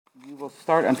we will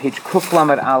start on page Kuf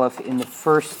Lamed Aleph in the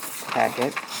first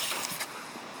packet.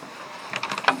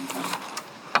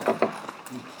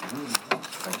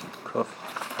 Kuf.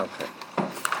 Okay.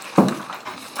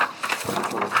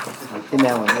 In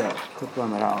that one, yeah. Kuf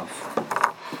Lamed Aleph.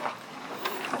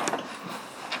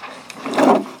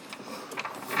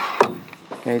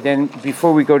 Okay, then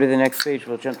before we go to the next page,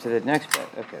 we'll jump to the next part.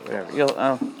 Okay, whatever.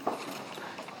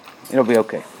 It'll be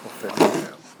okay.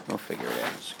 We'll figure it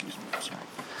out. Excuse me. Sorry.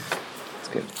 It's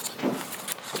good.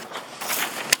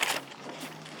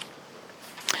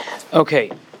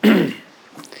 Okay.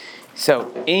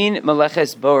 So, ein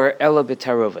meleches borer ela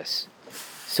b'tarovas.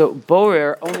 So,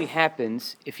 borer only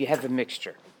happens if you have a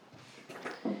mixture.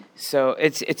 So,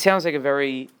 it sounds like a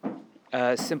very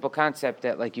simple concept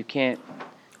that, like, you can't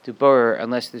do borer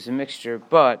unless there's a mixture,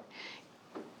 but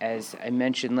as I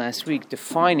mentioned last week,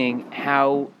 defining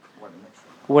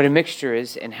what a mixture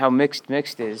is and how mixed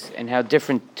is and how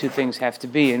different two things have to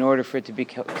be in order for it to be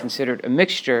considered a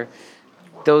mixture,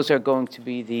 those are going to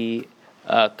be the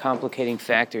complicating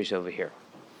factors over here.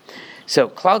 So,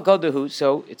 klal godahu,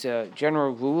 so it's a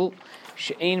general rule,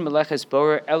 she'ein meleches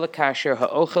borer ela kasher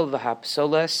ha'ochel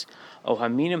v'hapsoles o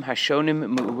haminim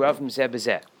hashonim me'uravim zeh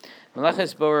b'zeh.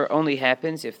 Meleches borer only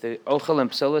happens if the ochel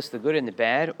and psolos, the good and the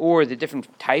bad, or the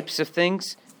different types of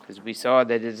things, because we saw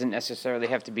that it doesn't necessarily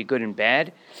have to be good and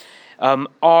bad,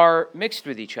 are mixed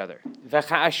with each other.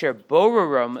 V'cha'asher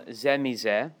borerum zeh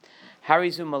mizeh,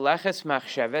 harizu meleches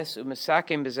machshaves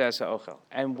u'mesakim b'zeh ha'ochel.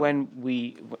 And when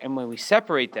we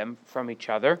separate them from each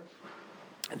other,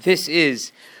 this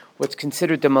is what's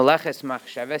considered the meleches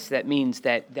machshaves. That means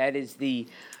that is the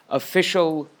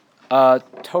official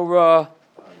Torah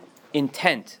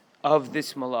intent of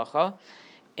this malacha,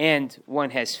 and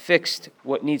one has fixed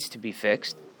what needs to be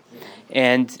fixed,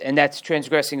 and that's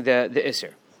transgressing the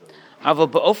iser. But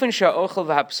if the ochel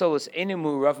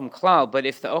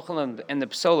and the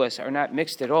psolos are not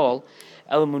mixed at all,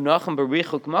 but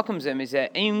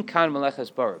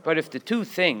if the two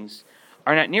things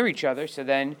are not near each other, so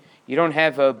then you don't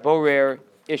have a borer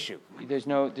issue. There's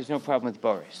no problem with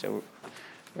borer. So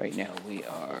right now we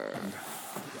are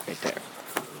right there.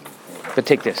 But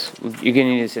take this. You're going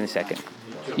to need this in a second.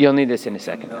 You'll need this in a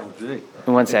second.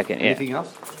 In 1 second, yeah. Anything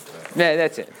else? No,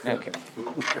 that's it. Okay.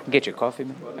 Get your coffee,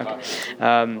 man. Okay.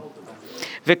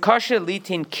 V'kasha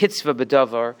litin kitzva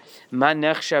b'davar ma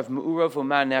nechshav me'urav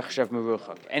u'ma nechshav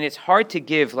meruchak. And it's hard to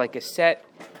give like a set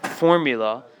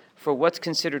formula for what's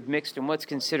considered mixed and what's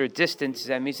considered distant.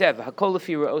 Zemizev hakol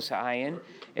lefi ra'os ha'ayin.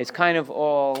 It's kind of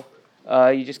all.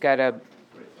 You just gotta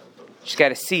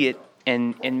see it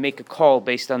and make a call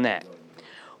based on that.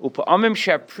 There are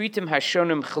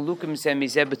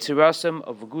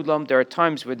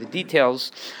times where the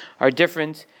details are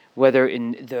different, whether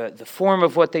in the form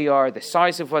of what they are, the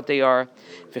size of what they are.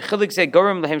 So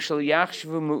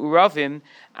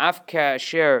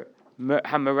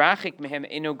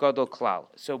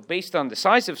based on the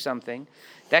size of something,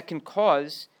 that can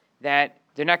cause that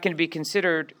they're not going to be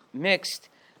considered mixed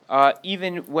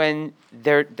even when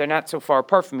they're not so far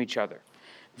apart from each other.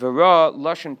 V'ra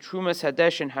lashon trumas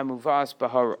hadeshin hamuvas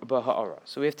b'ha'ara.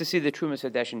 So we have to see the trumas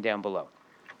hadeshin down below.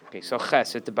 Okay, so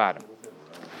ches at the bottom.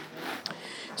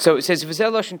 So it says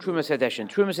v'zel lashon trumas hadeshin.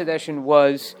 Trumas hadeshin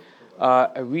was a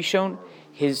rishon.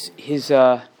 His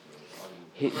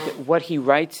what he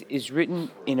writes is written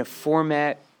in a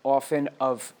format often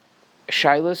of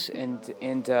shilas and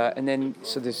then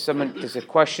so there's a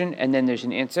question and then there's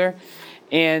an answer,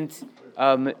 and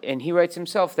he writes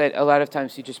himself that a lot of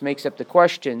times he just makes up the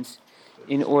questions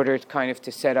in order kind of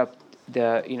to set up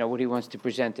the what he wants to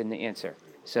present in the answer.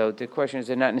 So the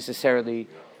questions are not necessarily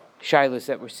shilas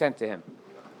that were sent to him.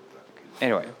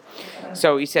 Anyway,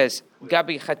 so he says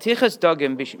Gabi chatichas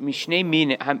dogim mishnei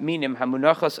minim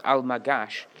hamunachos al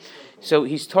magash. So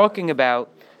he's talking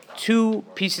about two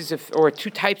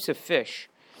types of fish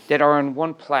that are on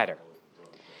one platter.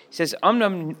 He says,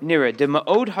 Amnam nira, de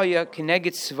ma'od haya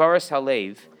kenegit svaras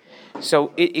halev.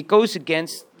 So it goes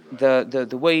against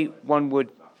the way one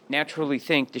would naturally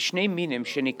think. The shnei minim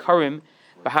shenikarim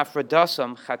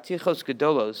b'hafradasam chatichos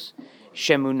gedolos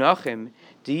shemunachim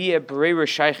diye b'reira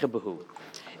shaycha b'hu.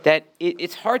 That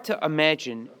it's hard to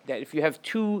imagine that if you have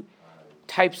two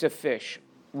types of fish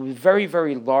with very,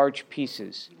 very large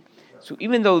pieces, so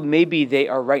even though maybe they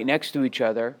are right next to each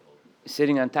other,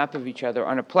 sitting on top of each other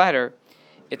on a platter,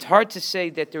 it's hard to say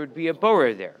that there would be a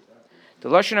borer there. The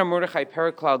lashon of Mordechai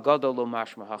periklal gadol lo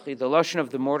mashma hachi. The lashon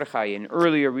of the Mordechai in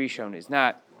earlier Rishon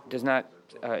does not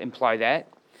imply that.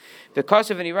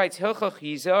 Because of, and he writes, Hilchach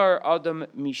yizar adam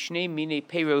mishnei mine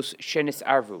peiros shenis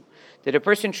arvu, that a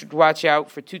person should watch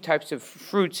out for two types of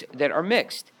fruits that are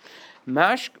mixed.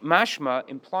 Mashma,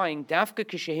 implying dafka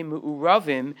kishehim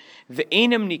uravim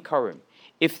ve'enam nikarim.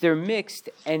 If they're mixed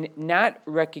and not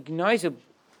recognizable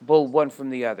one from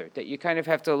the other, that you kind of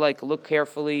have to like look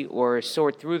carefully or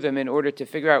sort through them in order to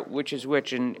figure out which is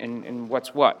which and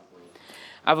what's what.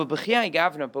 But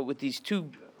with these two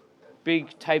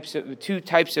types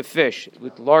of fish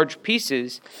with large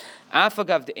pieces, even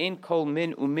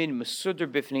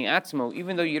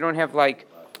though you don't have like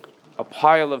a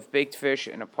pile of baked fish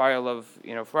and a pile of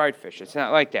fried fish, it's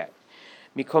not like that.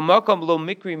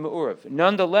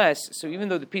 Nonetheless, so even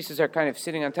though the pieces are kind of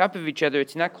sitting on top of each other,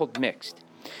 it's not called mixed.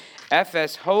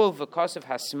 Fs hol v'kosav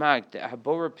hasmag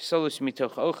habor psolus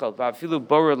mitoch ochel va'afilu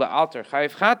borer la'alter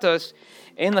chayiv chatos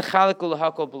ein lechalik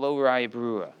ulahakol below raya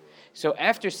berua. So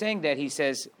after saying that, he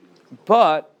says,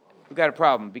 but we've got a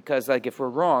problem, because like if we're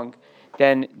wrong,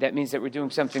 then that means that we're doing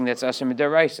something that's asher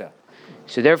midaraisa.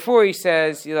 So therefore he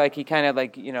says, he kind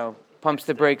of pumps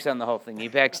the brakes on the whole thing. He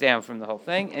backs down from the whole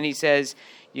thing, and he says,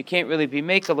 you can't really be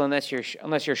makel unless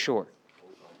you're sure.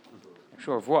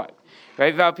 Sure of what?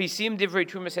 Right? Valpisim divrei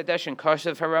trumas hadeshin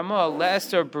kashav harama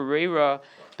leser berera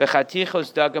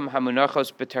bechatichos dagam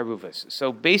hamunachos betaruvas.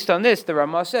 So based on this, the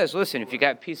Rama says, listen, if you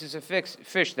got pieces of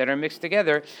fish that are mixed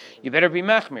together, you better be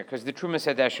machmir, because the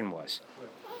trumas hadeshin was.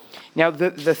 Now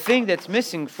the thing that's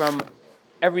missing from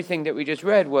everything that we just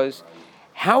read was,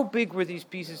 how big were these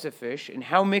pieces of fish and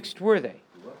how mixed were they?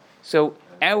 So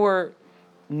our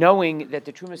knowing that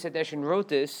the Trumas Hadeshin wrote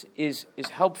this is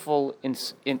helpful to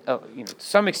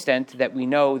some extent, that we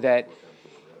know that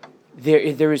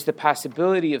there is the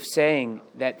possibility of saying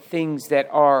that things that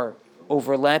are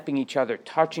overlapping each other,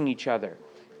 touching each other,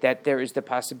 that there is the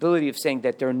possibility of saying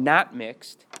that they're not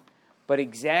mixed, but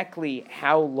exactly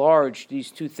how large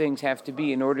these two things have to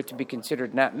be in order to be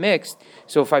considered not mixed.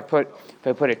 So if I put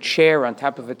a chair on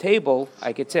top of a table,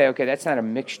 I could say, okay, that's not a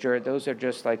mixture. Those are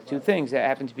just like two things that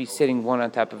happen to be sitting one on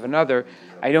top of another.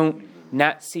 I don't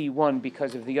not see one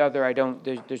because of the other.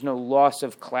 There's no loss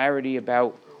of clarity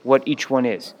about what each one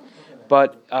is.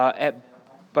 But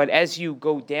as you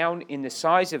go down in the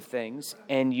size of things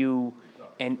and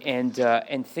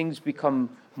things become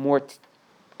more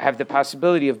have the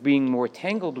possibility of being more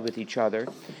tangled with each other,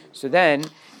 so then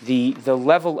the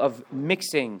level of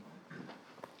mixing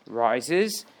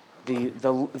rises,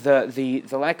 the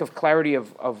lack of clarity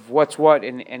of what's what,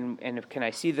 and can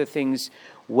I see the things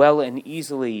well and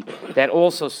easily, that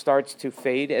also starts to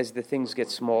fade as the things get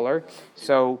smaller.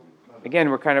 So again,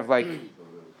 we're kind of like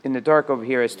in the dark over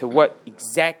here as to what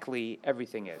exactly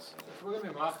everything is. If we're going to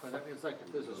be machmir, that means like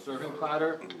if there's a serving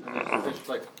platter and there's fish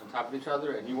like on top of each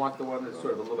other, and you want the one that's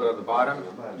sort of a little bit on the bottom,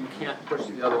 you can't push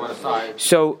the other one aside.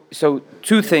 So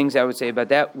two things I would say about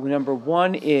that. Number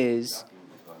one is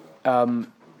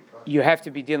you have to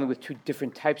be dealing with two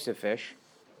different types of fish,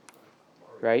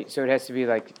 right? So it has to be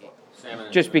like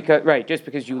Salmon just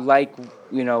because you like,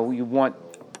 you want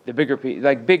the bigger piece,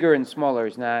 like bigger and smaller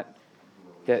is not.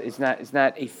 That is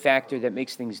not a factor that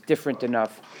makes things different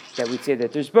enough that we'd say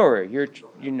that there's borer.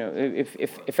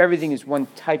 If everything is one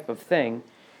type of thing,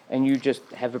 and you just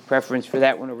have a preference for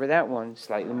that one over that one,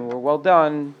 slightly more well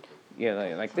done,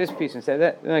 like this piece instead of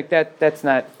that, like that's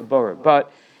not a borer.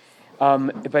 But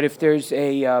if there's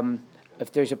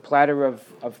a platter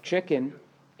of chicken,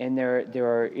 and there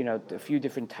are a few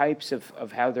different types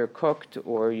of how they're cooked,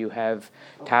 or you have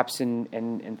tops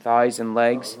and thighs and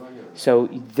legs. So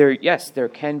there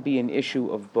can be an issue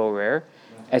of borer.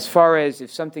 As far as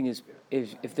if something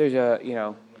if there's a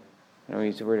I don't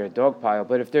use the word a dog pile,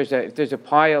 but if there's a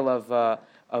pile of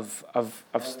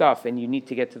stuff and you need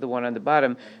to get to the one on the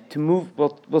bottom to move,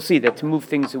 we'll see that to move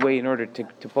things away in order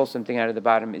to pull something out of the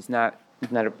bottom is not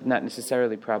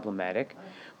necessarily problematic.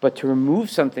 But to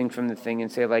remove something from the thing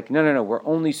and say like, no, we're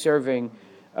only serving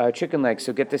chicken legs,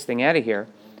 so get this thing out of here,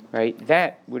 right?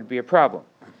 That would be a problem.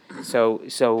 So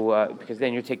because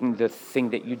then you're taking the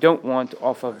thing that you don't want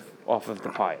off of the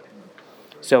pile.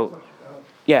 So,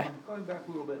 yeah. Going back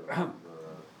a little bit,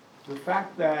 the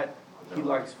fact that he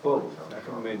likes both, that's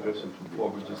what made difference before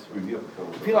we just reviewed.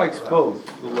 If he likes both,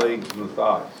 the legs and the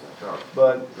thighs,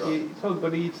 but he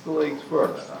eats the legs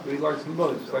first. But he likes them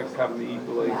both. He just likes having to eat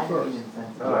the legs first.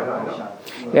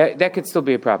 That could still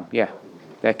be a problem. Yeah,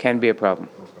 that can be a problem.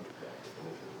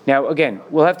 Now, again,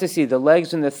 we'll have to see the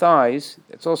legs and the thighs.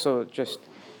 It's also just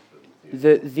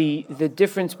the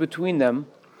difference between them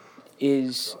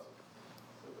is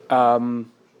so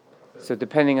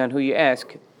depending on who you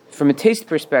ask. From a taste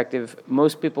perspective,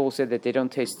 most people will say that they don't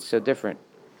taste so different.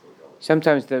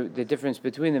 Sometimes the difference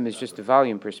between them is just a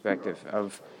volume perspective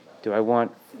of, do I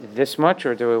want this much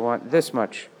or do I want this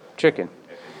much chicken?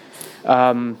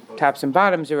 Tops and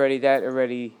bottoms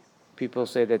already people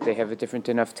say that they have a different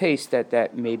enough taste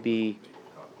that may be,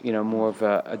 more of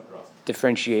a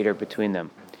differentiator between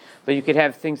them. But you could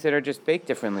have things that are just baked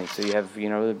differently. So you have,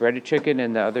 the breaded chicken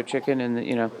and the other chicken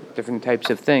and, different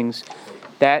types of things.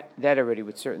 That already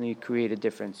would certainly create a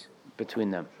difference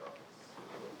between them.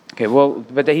 Okay, well,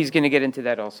 but he's going to get into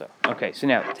that also. Okay, so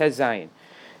now, Tez Zayin.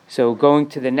 So going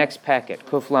to the next packet,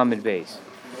 Kuf Lamed Beis.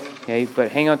 Okay,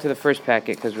 but hang on to the first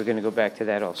packet because we're going to go back to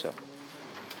that also.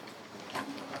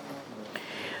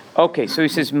 Okay, so he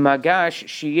says, Magash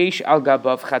Sheyesh Al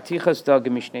Gabav Chatichas Dag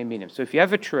Mishnei Minim. So if you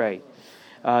have a tray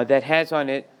that has on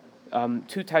it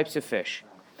two types of fish,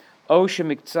 O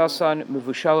Shemikzasan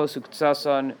Muvushalos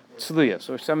Uktzasan Tzluyos,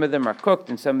 or some of them are cooked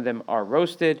and some of them are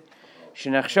roasted,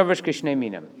 Shenachshavash Kishnei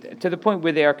Minim, to the point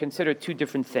where they are considered two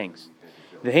different things.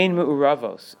 V'hein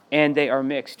Me'uravos, and they are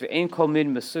mixed. V'ein Kol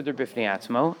Min Mesudar Bifnei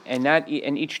Atzmo, and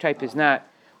each type is not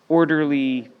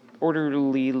orderly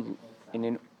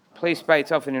placed by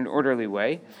itself in an orderly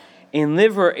way. In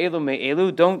liver elu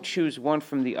me'elu, don't choose one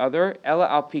from the other. Ela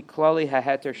al pi klali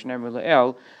haheter shneimur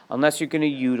le'el, unless you're going to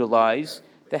utilize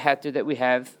the heter that we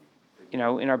have, in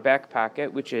our back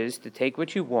pocket, which is to take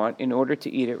what you want in order to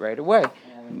eat it right away.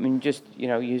 I mean, just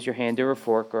use your hand or a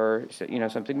fork or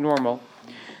something normal.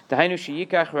 That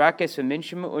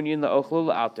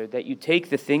you take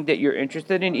the thing that you're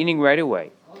interested in eating right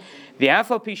away. Now,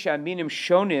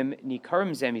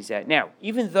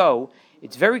 even though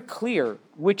it's very clear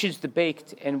which is the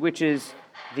baked and which is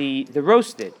the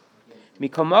roasted,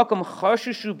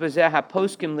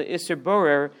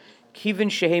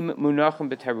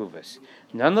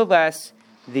 nonetheless,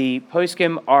 the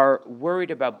poskim are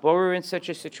worried about borer in such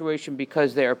a situation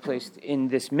because they are placed in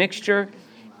this mixture,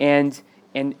 and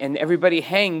everybody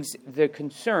hangs the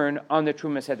concern on the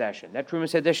Trumas Hadashin. That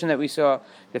Trumas Hadashin that we saw,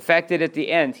 the fact that at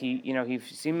the end he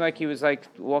seemed like he was like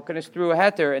walking us through a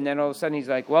heter, and then all of a sudden he's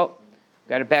like, well,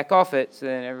 got to back off it. So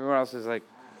then everyone else is like,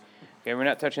 okay, we're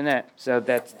not touching that. So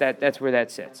that's where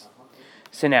that sits.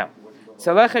 So now,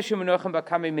 a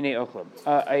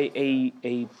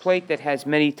plate that has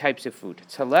many types of food.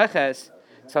 Tzalachat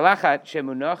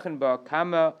shemunachan ba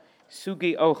kama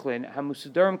sugi ochlin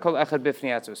hamusudarim kol echad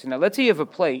bifnei atzmo. So now let's say you have a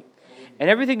plate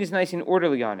and everything is nice and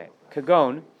orderly on it.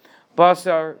 Kagon,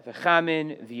 basar,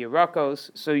 v'chamin, v'yirakos.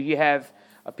 So you have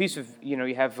a piece of,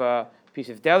 piece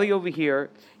of deli over here,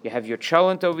 you have your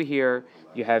cholent over here,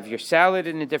 you have your salad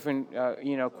in a different,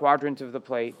 quadrant of the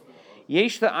plate.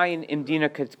 Yesh la'ayin imdina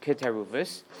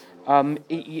ketaruvus.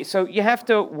 So you have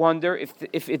to wonder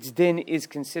if its din is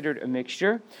considered a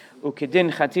mixture.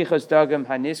 Ukedin chatichos dagam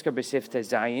haniskar b'sifta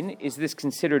zayin. Is this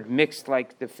considered mixed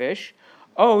like the fish?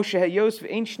 Or do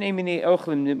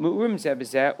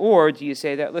you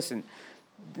say that, listen,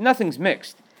 nothing's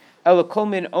mixed.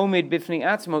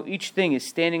 Each thing is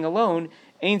standing alone.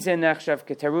 It's not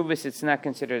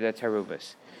considered a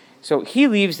taruvus. So he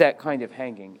leaves that kind of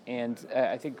hanging. And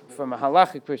I think from a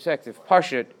halachic perspective,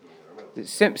 pashut,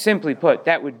 simply put,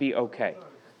 that would be okay.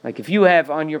 Like if you have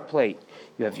on your plate,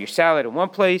 you have your salad in one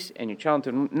place, and your cholent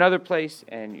in another place,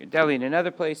 and your deli in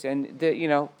another place, and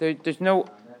there's no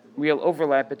real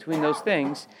overlap between those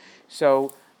things.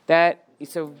 So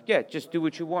just do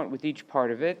what you want with each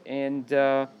part of it, and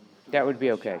that would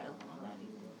be okay.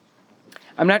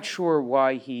 I'm not sure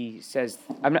why he says.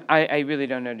 I really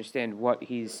don't understand what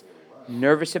he's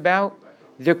nervous about.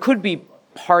 There could be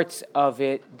parts of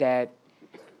it that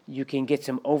you can get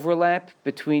some overlap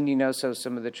between, so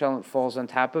some of the cholent falls on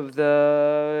top of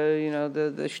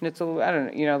the schnitzel. I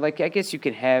don't know, I guess you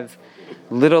can have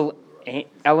little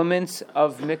elements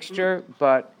of mixture,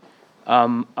 but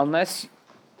unless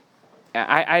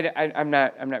I'm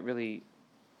not really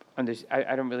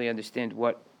I don't really understand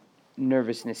what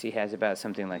nervousness he has about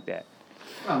something like that.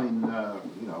 I mean,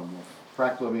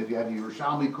 practically, if you have your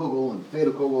Yerushalmi kugel and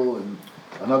Theta kugel and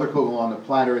another kugel on the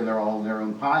platter, and they're all in their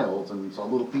own piles, and so a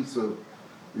little piece of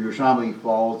Yerushalmi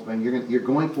falls, and you're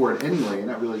going for it anyway. You're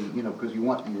not really, because you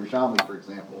want the Yerushalmi, for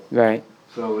example. Right.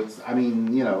 So it's,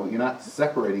 you're not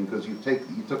separating because you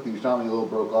took the Yerushalmi, a little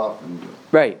broke off.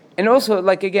 Right. And also,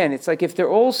 again, it's like if they're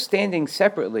all standing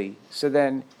separately, so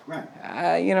then, right.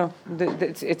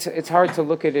 It's hard to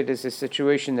look at it as a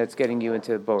situation that's getting you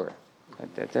into the borer.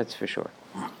 That's for sure.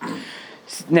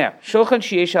 Now, Shulchan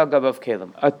Sheyesh al Gabav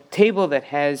Kelim, a table that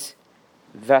has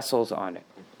vessels on it.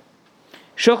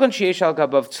 Shulchan Sheyesh al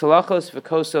Gabav Tzalachos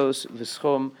v'kosos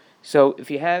v'schum. So if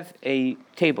you have a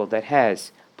table that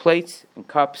has plates and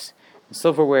cups and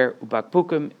silverware,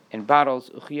 ubakbukim and bottles,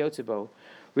 uchiyotzibo,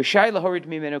 rishai lahorid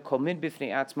mimenu kol min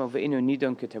bifnei atzmo ve'inu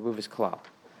nidon ketaruvus klal.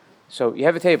 So you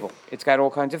have a table. It's got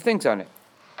all kinds of things on it.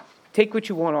 Take what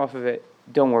you want off of it.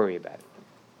 Don't worry about it.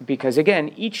 Because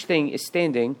again, each thing is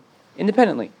standing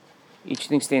independently. Each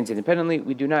thing stands independently.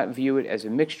 We do not view it as a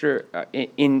mixture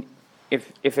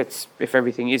if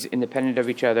everything is independent of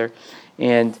each other,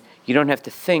 and you don't have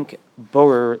to think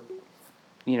borer.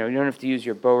 You don't have to use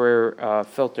your borer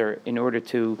filter in order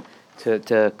to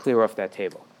clear off that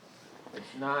table. It's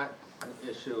not an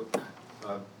issue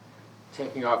of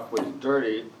taking off what's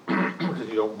dirty because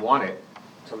you don't want it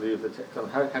to leave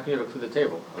how can you clean the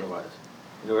table otherwise,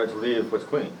 in order to leave what's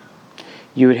clean?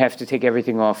 You would have to take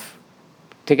everything off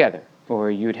together,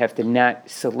 or you would have to not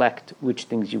select which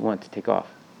things you want to take off,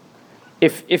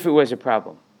 if it was a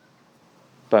problem.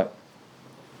 But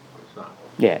It's not.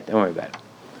 yeah, don't worry about it.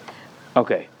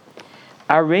 Okay.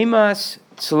 Aremas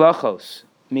tzlachos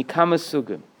mikama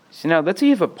sugim. So now let's say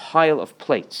you have a pile of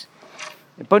plates,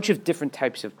 a bunch of different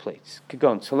types of plates.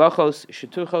 Kagon tzlachos,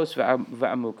 shetuchos,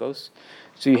 va'amukos.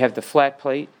 So you have the flat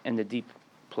plate and the deep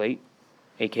plate,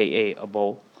 aka a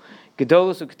bowl.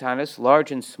 Gedolos ukatanas,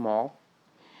 large and small.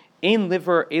 Ein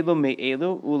liver elu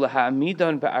me'elu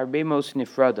ulaha'amidon ba'arbemos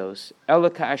nifrados ela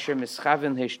ka'asher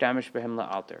mischavin hishtamish behem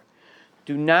la'alter.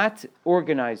 Do not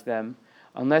organize them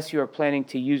unless you are planning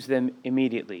to use them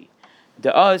immediately.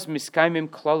 Da'az miskaimim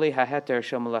klali ha'heter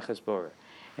shel melechas borer.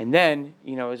 And then,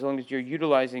 as long as you're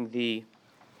utilizing the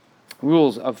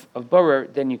rules of borer,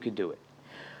 then you could do it.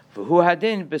 V'hu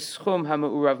hadin b'schum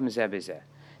ha'me'urav mezeh.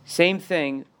 Same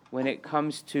thing when it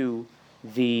comes to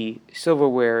the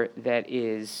silverware that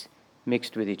is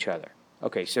mixed with each other.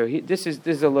 Okay, so this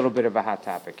is a little bit of a hot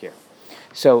topic here.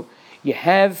 So you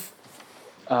have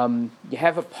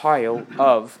a pile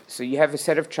of, so you have a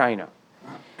set of china.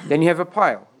 Then you have a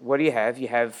pile. What do you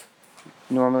have?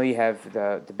 Normally you have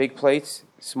the big plates,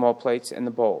 small plates, and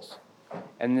the bowls.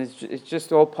 And it's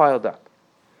just all piled up.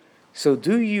 So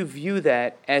do you view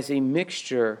that as a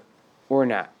mixture or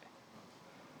not?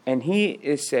 And he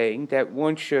is saying that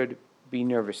one should be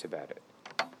nervous about it.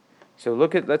 So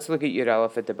let's look at Yud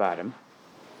Aleph at the bottom.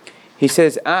 He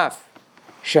says, Af,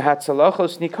 shahat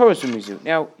salachos nikoros umizu.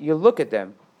 Now, you look at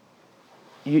them.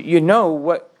 You know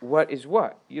what is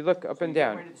what. You look up and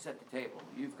down. Ready to set the table.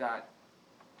 You've got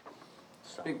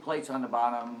big plates on the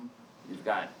bottom. You've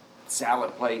got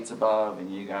salad plates above,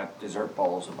 and you got dessert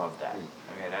bowls above that.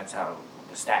 Okay, that's how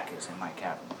the stack is in my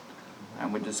cabinet.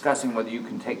 And we're discussing whether you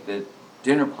can take the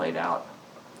dinner plate out.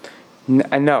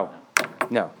 No.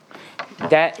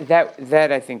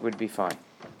 That I think would be fine.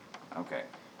 Okay.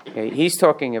 Okay, he's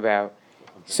talking about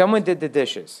someone did the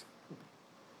dishes,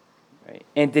 right,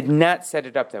 and did not set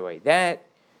it up that way. That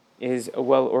is a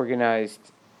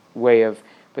well-organized way of.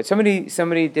 But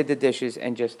somebody did the dishes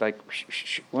and just like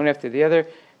one after the other,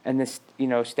 and this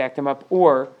stacked them up.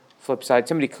 Or flip side,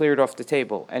 somebody cleared off the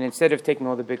table, and instead of taking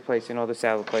all the big plates and all the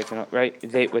salad plates,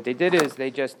 what they did is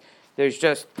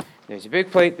there's a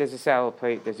big plate, there's a salad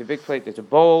plate, there's a big plate, there's a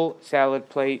bowl, salad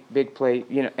plate, big plate,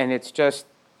 and it's just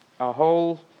a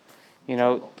whole,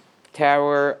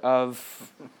 tower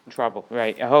of trouble,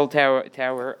 right? A whole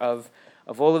tower of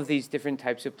all of these different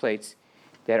types of plates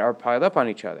that are piled up on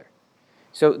each other.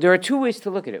 So there are two ways to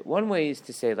look at it. One way is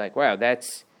to say like, wow,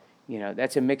 that's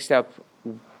a mixed up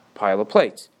pile of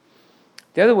plates.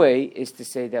 The other way is to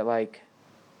say that like,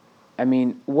 I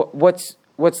mean, what's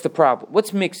the problem?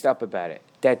 What's mixed up about it?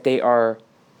 That they are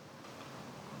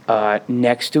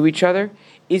next to each other?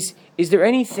 Is there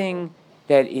anything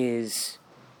that is?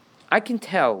 I can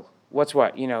tell what's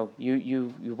what.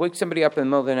 You wake somebody up in the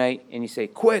middle of the night and you say,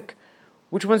 "Quick,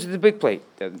 which one's the big plate?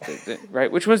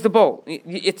 Right? Which one's the bowl?"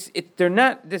 They're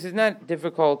not. This is not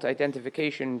difficult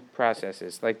identification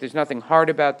processes. Like there's nothing hard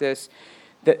about this.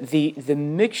 The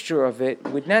mixture of it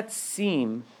would not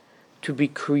seem to be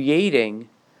creating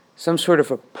some sort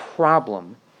of a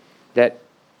problem that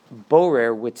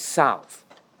borer would solve.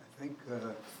 I think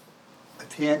a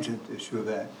tangent issue of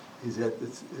that is that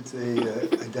it's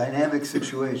a dynamic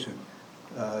situation.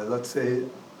 Let's say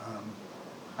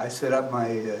I set up my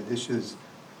dishes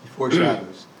before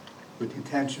Shabbos with the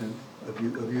intention of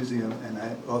using them, and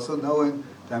I also knowing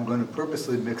that I'm going to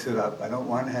purposely mix it up. I don't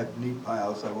want to have neat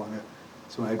piles.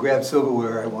 So when I grab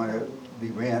silverware, I want to be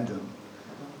random.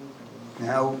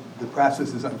 Now the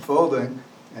process is unfolding,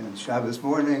 and it's Shabbos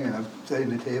morning, and I'm setting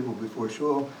the table before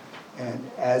shul, and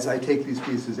as I take these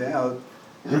pieces out,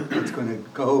 it's going to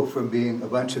go from being a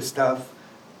bunch of stuff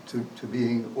to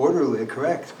being orderly and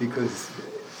correct, because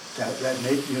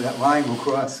that line will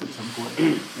cross at some point.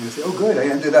 And you say, oh good, I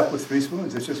ended up with 3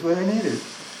 spoons, it's just what I needed.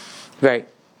 Right.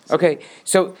 Okay.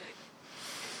 So,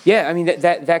 yeah, I mean,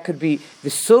 that could be the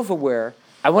silverware.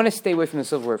 I want to stay away from the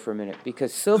silverware for a minute,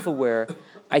 because silverware,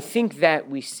 I think that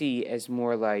we see as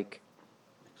more like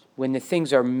when the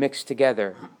things are mixed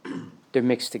together, they're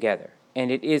mixed together.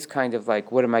 And it is kind of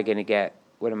like, what am I going to get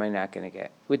what am I not going to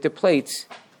get? With the plates,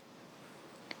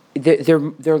 they're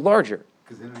larger.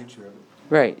 Because the nature of it.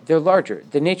 Right, they're larger.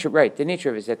 The nature of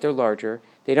it is that they're larger.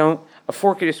 They don't, a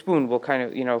fork and a spoon will kind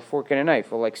of, a fork and a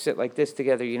knife will like sit like this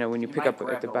together, when you pick might up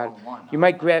grab at the the bottom. wrong one, You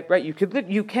might grab, right, you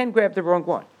can grab the wrong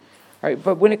one. Right,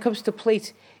 but when it comes to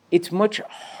plates, it's much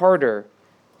harder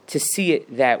to see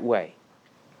it that way.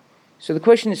 So the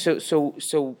question is,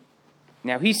 so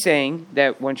now he's saying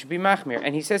that one should be machmir,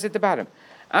 and he says at the bottom,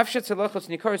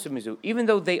 even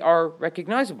though they are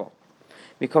recognizable.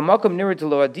 So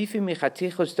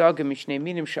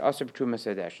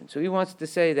he wants to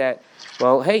say that,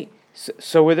 well, hey,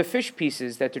 so were the fish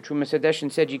pieces that the Trumas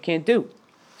Hadeshin said you can't do.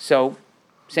 So,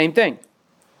 same thing.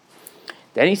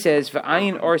 Then he says,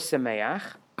 V'ayin or sameach.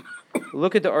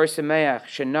 Look at the or sameach.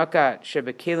 Shenaka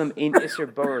shebekelim in iser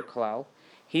borer klal.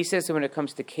 He says that when it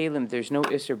comes to kelim, there's no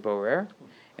iser borer.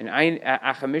 And ayin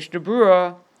achamish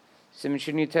debrua,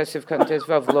 simishini tesiv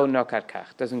kantesvav lo nakat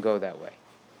kach. Doesn't go that way.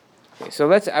 Okay, so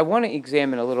I want to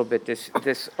examine a little bit this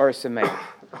or sameach.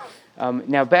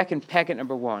 Now back in packet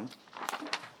number 1.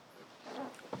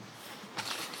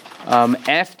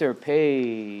 After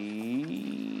page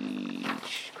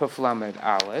Kuf Lamed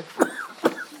Aleph,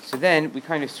 so then we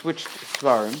kind of switched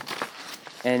Svarim,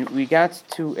 and we got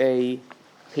to a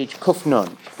page Kuf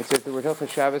Nun. It says the word Hilchos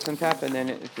Shabbos on top, and then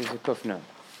there's a Kuf Nun.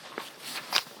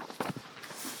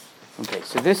 Okay,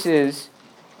 so this is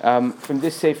from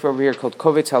this sefer over here called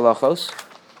Kovetz Halachos.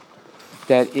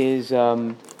 That is,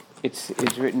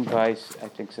 it's written by I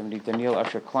think somebody, Daniel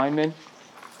Usher Kleinman,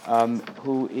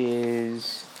 who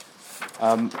is.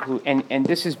 And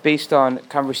this is based on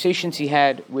conversations he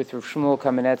had with Rav Shmuel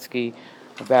Kamenetsky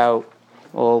about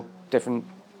all different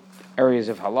areas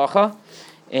of halacha,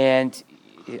 and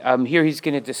here he's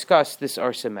going to discuss this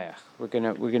Or Sameach. We're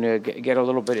gonna get a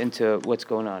little bit into what's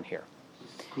going on here.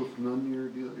 Kuf Nun you're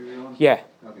on? Yeah.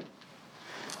 Okay.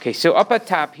 Okay. So up at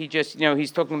top, he just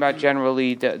he's talking about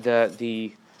generally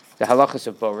the halachas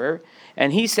of borer,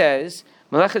 and he says.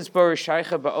 Melechas borer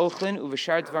shaycha ba'ochlin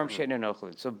uv'shar dvarim she'ein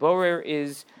ochlin. So borer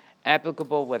is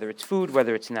applicable whether it's food,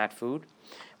 whether it's not food.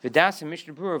 V'das and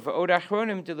Mishnah Berurah v'od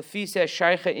achronim delefisa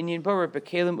shaycha inyan borer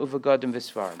bekelim uv'gadim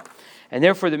v'svarim. And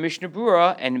therefore the Mishnah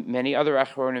Berurah and many other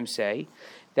achronim say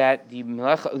that the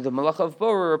melacha of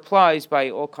borer applies by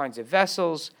all kinds of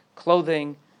vessels,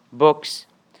 clothing, books.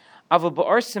 Aval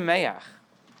ba'or sameach.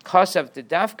 Kasav the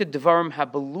dafka devarim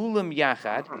habelulim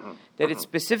yachad, that it's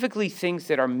specifically things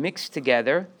that are mixed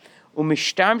together,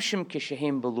 umishtamshim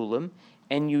kishehem belulim,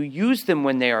 and you use them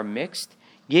when they are mixed.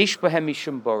 Yesh bahem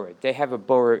mishum borer, they have a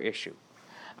borer issue.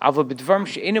 Ava b'devarim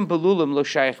she'enim belulim lo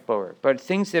shayich borer, but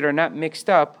things that are not mixed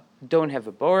up don't have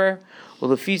a borer.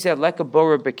 Ulefiza leka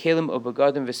borer bekelim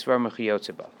ubegadim v'svar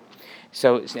mechiyotzeba.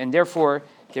 So, and therefore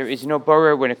there is no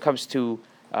borer when it comes to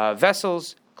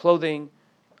vessels, clothing.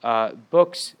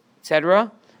 Books,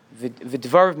 etc.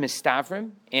 V'dvar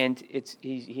mistavrim, and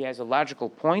he has a logical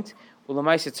point.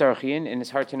 Ulamais etzarachin, and it's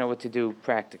hard to know what to do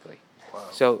practically. Wow.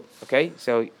 So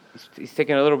he's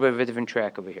taking a little bit of a different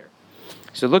track over here.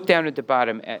 So look down at the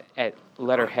bottom at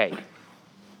letter Hey.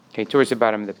 Okay, towards the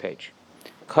bottom of the page.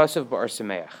 Kasav ba'or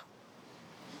sameach.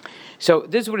 So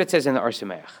this is what it says in the Or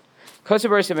Sameach. Kasav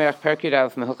ba'or sameach perkid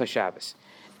alef mehilchos Shabbos.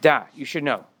 You should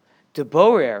know. The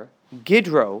borer.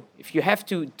 Gidro, if you have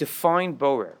to define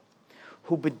borer,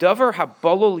 hu bedavar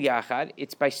habolol yachad,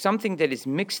 it's by something that is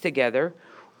mixed together,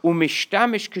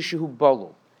 umishtamish kishu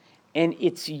bolol, and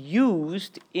it's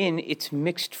used in its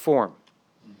mixed form.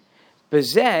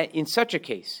 Bezeh, in such a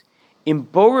case, in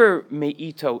borer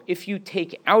meito, if you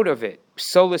take out of it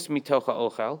psolis mitocha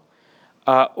ochel,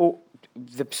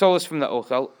 the psolis from the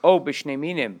ochel, o b'shnei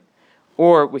minim,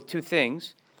 or with two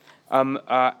things.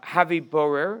 Havi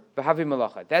borer, v'havi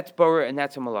malacha. That's borer and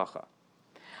that's a malacha.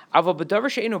 Aval b'davar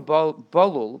she'enu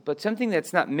bolul, but something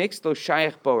that's not mixed, lo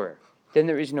shayach borer. Then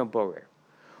there is no borer.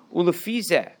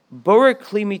 Ulefizeh, borer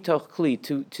kli mitoch kli,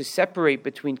 to separate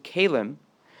between kelim,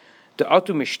 the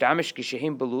atu mishtamish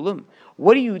kishehem belulim.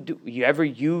 What do? You ever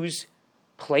use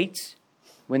plates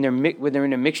when they're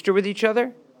in a mixture with each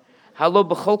other? Halo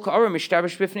b'chol ka'ara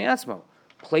mishtabish b'fnei atzmo.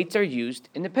 Plates are used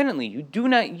independently. You do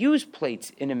not use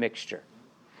plates in a mixture.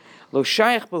 Lo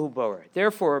shayach b'hu borer.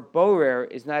 Therefore, borer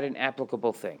is not an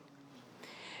applicable thing.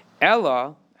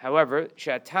 Ella, however,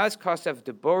 she'ataz kasav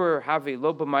de borer have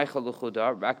lo b'maycha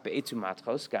l'chuda rak be'etzu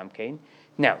matchos gamkein.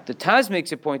 Now, the Taz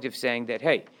makes a point of saying that,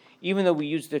 hey, even though we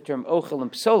use the term ochel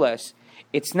and psoles,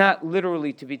 it's not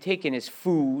literally to be taken as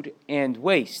food and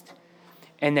waste,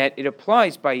 and that it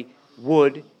applies by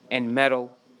wood and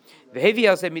metal.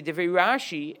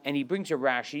 Rashi, and he brings a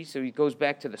Rashi, so he goes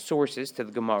back to the sources, to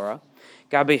the Gemara.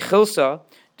 Gabe chilsa,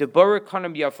 de borer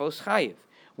kanam yafos chayiv.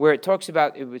 where it talks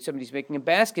about somebody's making a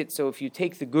basket, so if you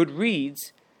take the good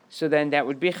reeds, so then that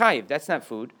would be chayiv. That's not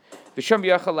food.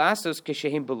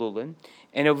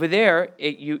 And over there,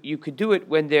 you could do it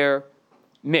when they're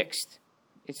mixed.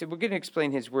 We're going to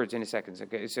explain his words in a second.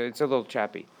 Okay, so it's a little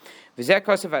choppy. V'zeh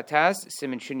kosav ataz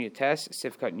simin shunya tes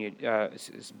sivkat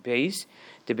beis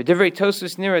the b'divrei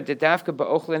Tosfos nira dedavka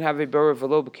ba'ochlin have bora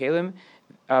v'lo b'kelim.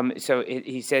 So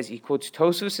he says, he quotes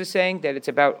Tosfos as saying that it's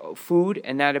about food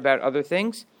and not about other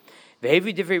things.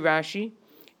 V'hevi divrei Rashi,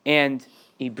 and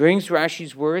he brings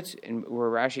Rashi's words, and where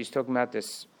Rashi is talking about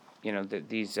this,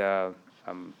 these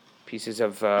pieces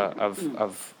of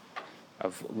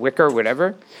wicker,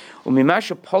 whatever.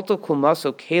 Umimasha palto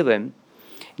kulmaso kalim.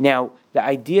 Now, the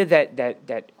idea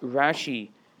that Rashi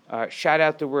shot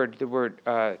out the word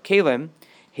kalim,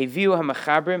 heviu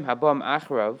hamachabrim habam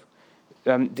achrav,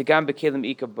 degam bekalim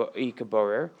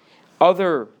ikaborer.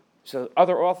 Other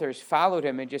authors followed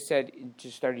him and just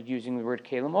started using the word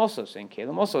kalim also, saying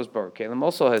kalim also is borer, kalim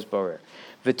also has borer.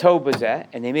 V'to bazeh,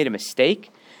 and they made a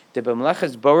mistake. The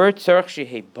b'mlechas borer tzarich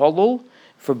shehei bolul.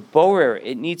 For borer,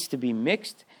 it needs to be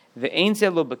mixed. It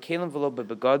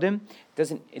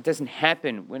doesn't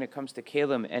happen when it comes to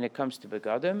kalim and it comes to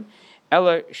begadim.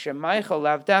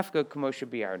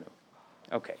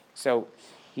 Okay, so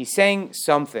he's saying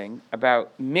something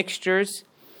about mixtures,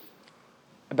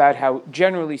 about how,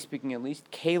 generally speaking at least,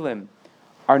 kalim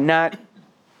are not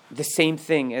the same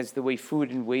thing as the way food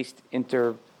and waste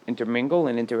intermingle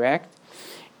and interact.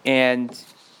 And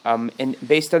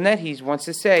based on that, he wants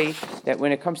to say that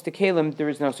when it comes to kalim, there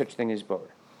is no such thing as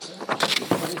borer.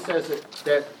 When he says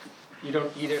that you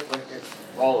don't eat it when it's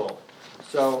volatile,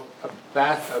 so a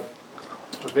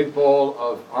big bowl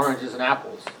of oranges and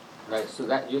apples, right? So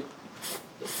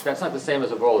that's not the same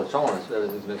as a bowl of cholent, so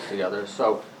everything's mixed together.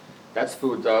 So that's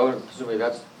food, though, and presumably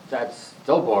that's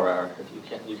still borer if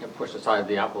you can push aside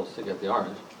the apples to get the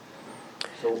orange.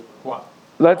 So what?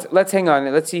 Let's hang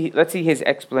on. Let's see his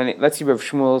explanation. Let's see Rav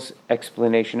Shmuel's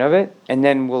explanation of it, and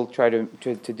then we'll try to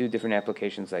do different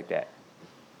applications like that.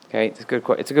 Okay, it's a good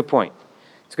point. It's a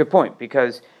good point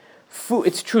because food.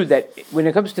 It's true that when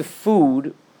it comes to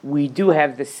food, we do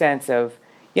have the sense of,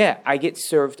 I get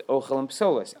served ochel and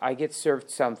psolas. I get served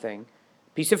something.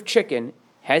 A piece of chicken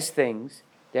has things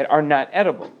that are not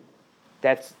edible.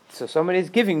 So somebody is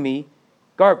giving me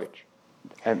garbage.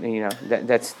 I mean,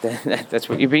 that's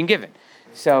what you're being given.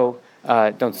 So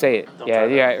don't say it.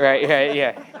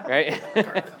 Right.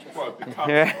 Well, it becomes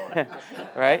garbage.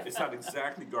 Right. It's not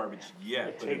exactly garbage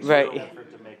yet, but it's Right.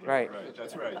 Right.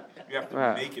 That's right. You have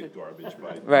to make it garbage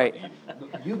by Right. eating.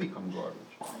 You become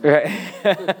garbage. Right.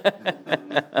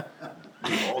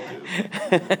 We all do.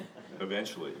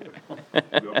 Eventually.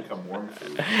 We all become worm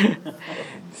food.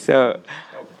 So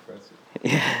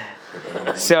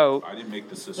I didn't make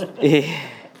the system.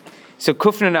 So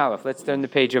Kufnan Aleph, let's turn the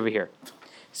page over here.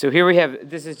 So here we have,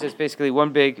 this is just basically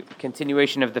one big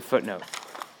continuation of the footnote.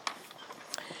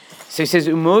 So he says,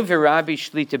 Umo v'Rabbi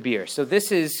Shlita Bir. So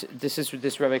this is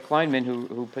Rabbi Kleinman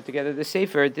who put together the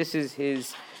Sefer. This is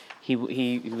his, he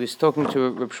was talking to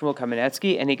Reb Shmuel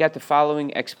Kamenetsky, and he got the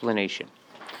following explanation.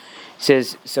 He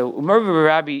says, so Umo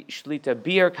v'Rabbi Shlita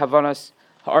Bir Kavanas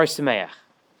Ha'ar Sameach.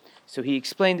 So he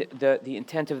explained the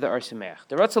intent of the Ar Sameach.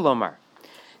 The Ratzah Lomar.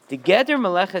 The Geder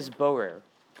Meleches Borer,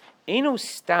 Eino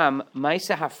Stam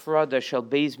Maisa Hafrada Shel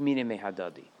Beis Mine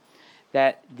Mehadadi.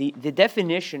 That the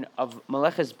definition of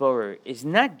Meleches Borer is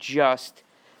not just,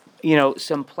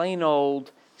 some plain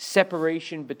old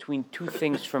separation between two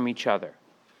things from each other.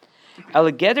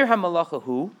 El Geder HaMalacha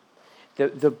Hu,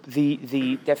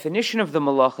 the definition of the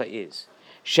Malacha is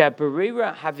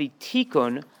Shabarira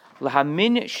Havitikon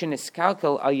Lahamin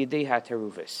Sheniskalkel Al Yedei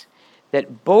HaTaruvas.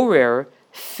 That Borer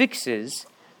fixes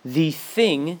the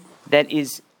thing that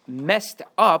is messed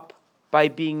up by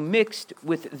being mixed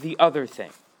with the other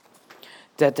thing.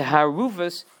 That the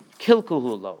haruvas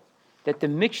kilkuhulo, that the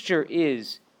mixture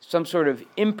is some sort of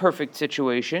imperfect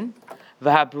situation.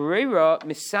 V'habrera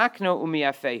misakno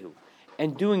umiafehu,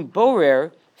 and doing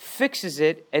borer fixes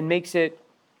it and makes it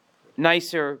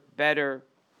nicer, better.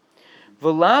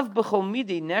 V'lav b'chol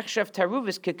midi nechshav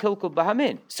taruvas kekilkul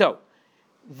bahamin. So,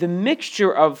 the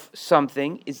mixture of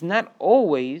something is not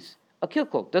always a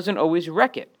kilkul, doesn't always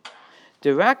wreck it.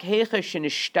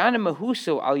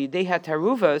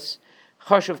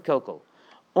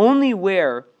 Only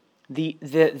where the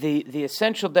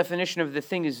essential definition of the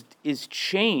thing is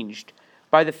changed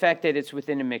by the fact that it's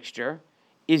within a mixture,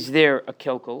 is there a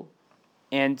kilkul,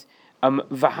 and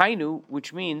vahainu,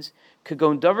 which means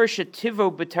kagon davar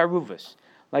shetivo betaruvas,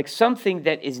 like something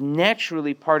that is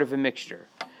naturally part of a mixture,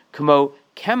 kamo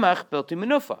kemach belti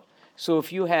menufa. So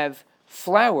if you have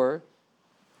flour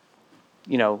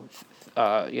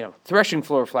threshing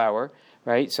floor flour,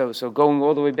 right? So going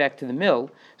all the way back to the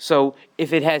mill. So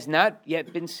if it has not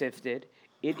yet been sifted,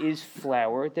 it is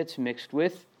flour that's mixed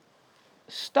with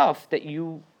stuff that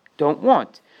you don't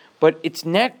want. But it's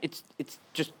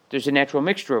just there's a natural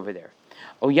mixture over there.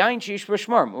 O yain sheish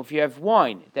b'shmarm, if you have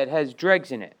wine that has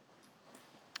dregs in it.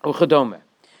 O chadome.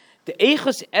 The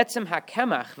eichus etzem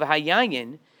hakemach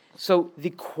v'hayayin. So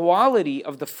the quality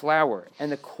of the flour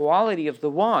and the quality of the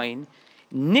wine,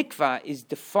 nikva, is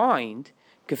defined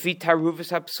kafi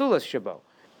taruvas hapsulas shabo,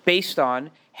 based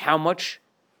on how much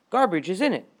garbage is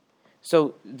in it.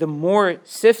 So the more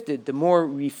sifted, the more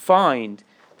refined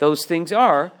those things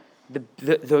are, the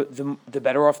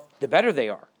better off, the better they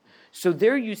are. So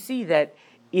there you see that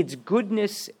its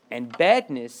goodness and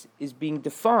badness is being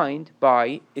defined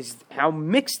by is how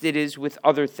mixed it is with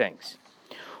other things.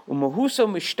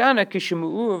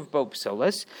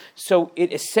 So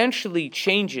it essentially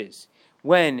changes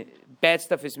when bad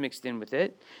stuff is mixed in with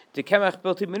it. There's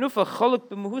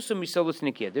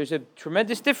a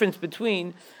tremendous difference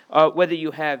between whether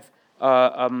you have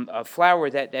a flour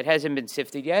that hasn't been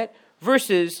sifted yet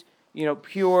versus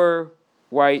pure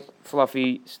white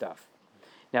fluffy stuff.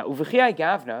 Now, uvechiyai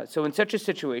gavna. So in such a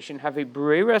situation, have a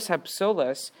breiras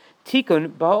hapsolas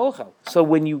tikun ba'ochel. So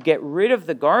when you get rid of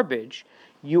the garbage,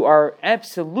 you are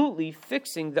absolutely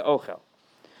fixing the ochel.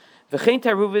 V'chein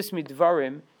taruvus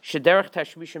midvarim shederach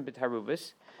tashmishim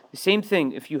b'taruvus. The same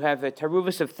thing if you have a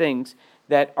taruvus of things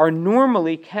that are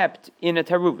normally kept in a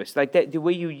taruvus, like that, the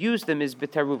way you use them is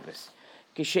b'taruvus.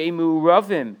 K'sheimu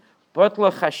ravim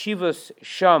batla chashivus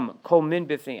sham kol min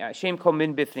bifnei shem kol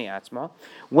min bifnei atzma.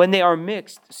 When they are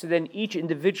mixed, so then each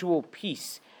individual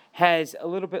piece has a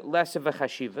little bit less of a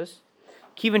chashivus.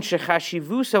 Kiven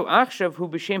shechashivuso achshav hu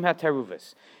b'shem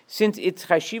hataruvus. Since its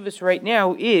chashivus right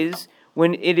now is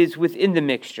when it is within the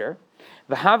mixture.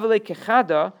 V'havale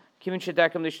kechada kiven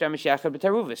shedakam l'shtamish yachad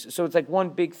b'taruvus. So it's like one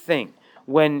big thing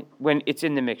when it's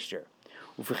in the mixture.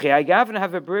 Ufechei gavna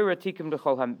have a brira tikum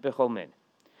b'chol min.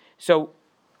 So,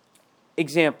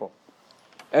 example,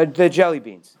 the jelly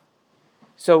beans.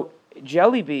 So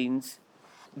jelly beans,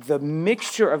 the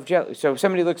mixture of jelly. So if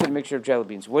somebody looks at a mixture of jelly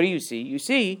beans, what do you see? You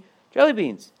see jelly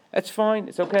beans. That's fine.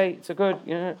 It's okay. It's a good.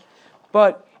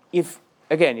 But if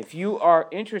you are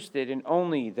interested in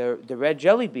only the red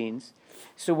jelly beans,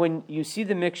 so when you see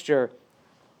the mixture,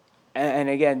 and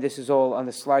again, this is all on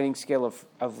the sliding scale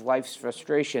of life's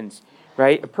frustrations,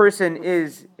 right? A person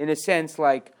is, in a sense,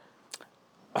 like,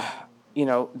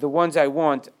 the ones I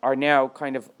want are now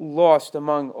kind of lost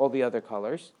among all the other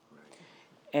colors.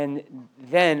 And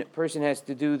then a person has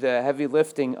to do the heavy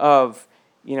lifting of,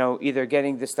 either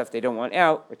getting the stuff they don't want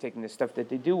out or taking the stuff that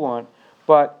they do want.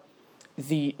 But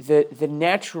the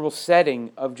natural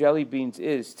setting of jelly beans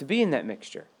is to be in that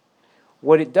mixture.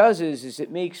 What it does is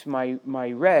it makes my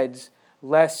reds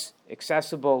less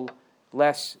accessible,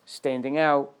 less standing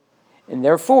out, and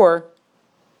therefore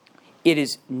it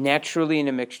is naturally in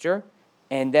a mixture.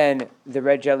 And then the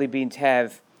red jelly beans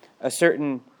have a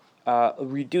certain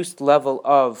reduced level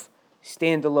of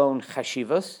standalone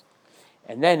chashivas.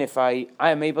 And then if I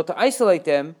am able to isolate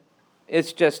them,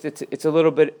 it's a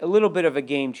little bit of a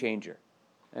game changer.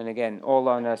 And again, all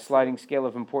on a sliding scale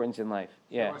of importance in life.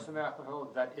 Yeah.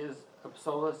 That is a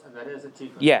psolis and that is a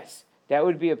tikkun. Yes, that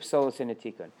would be a psolis and a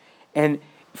tikkun. And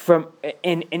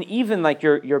even like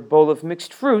your bowl of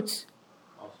mixed fruits.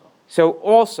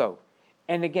 Also.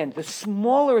 And again, the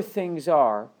smaller things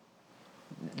are,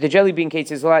 the jelly bean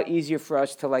case is a lot easier for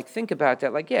us to think about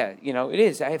that. It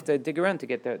is. I have to dig around to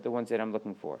get the ones that I'm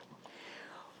looking for.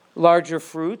 Larger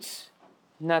fruits,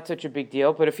 not such a big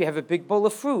deal. But if you have a big bowl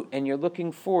of fruit and you're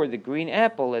looking for the green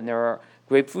apple, and there are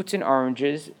grapefruits and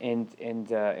oranges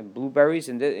and blueberries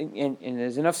and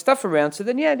there's enough stuff around, so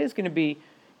then it is going to be,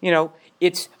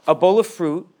 it's a bowl of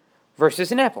fruit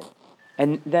versus an apple,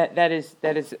 and that is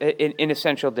an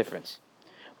essential difference.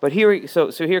 But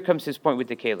here comes his point with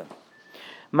the kelim.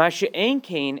 Ma she'ein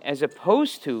kain, as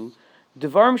opposed to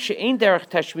devarim she'ein derech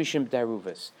tashmishim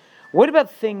daruvas. What about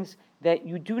things that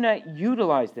you do not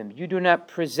utilize them, you do not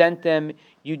present them,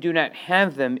 you do not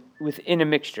have them within a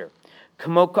mixture?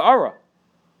 Kamo ka'ara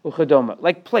uchadoma,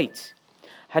 like plates.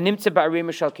 Hanimtza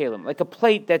ba'arema shal kelim, like a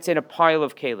plate that's in a pile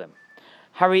of kelim.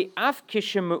 Hari af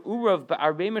kishem me'urav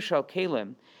ba'arema shal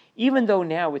kelim, even though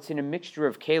now it's in a mixture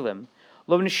of kelim.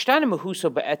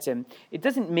 It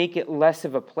doesn't make it less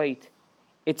of a plate.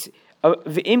 It's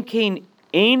v'imkein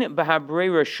ein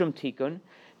b'habreira shum tikun.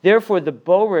 Therefore, the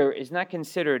borer is not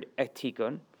considered a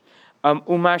tikun.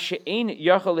 Uma she'ein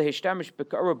yachal lehistamish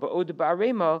b'kara ba'od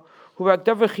ba'arema hu rak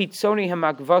davar chitzoni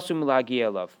hamagvasu milagi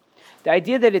elav. the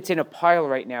idea that it's in a pile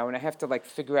right now, and I have to like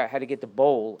figure out how to get the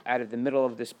bowl out of the middle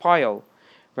of this pile,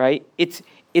 right? It's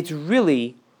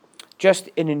really just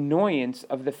an annoyance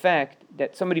of the fact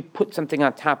that somebody put something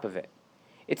on top of it.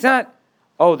 It's not,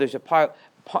 oh, there's a pile.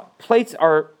 Plates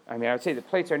are, I would say the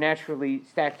plates are naturally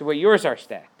stacked the way yours are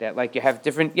stacked. That like you have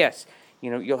different, yes,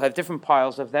 you'll have different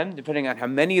piles of them, depending on how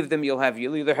many of them you'll have.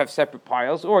 You'll either have separate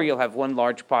piles, or you'll have one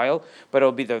large pile, but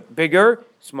it'll be the bigger,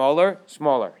 smaller,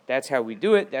 smaller. That's how we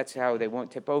do it. That's how they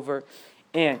won't tip over.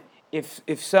 And if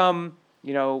some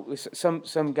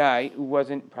guy who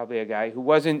wasn't, probably a guy who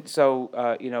wasn't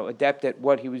so, adept at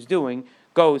what he was doing,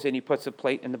 goes and he puts a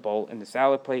plate in the bowl, and the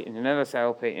salad plate, and another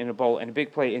salad plate in a bowl, and a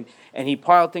big plate, and he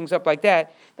piled things up like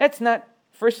that. That's not,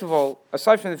 first of all,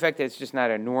 aside from the fact that it's just not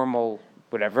a normal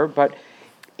whatever, but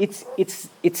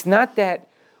it's not that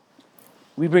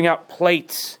we bring out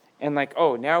plates and like,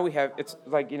 oh, now we have, it's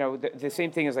like, the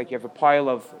same thing as like you have a pile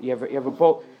of, you have a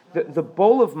bowl, the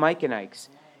bowl of Mike and Ike's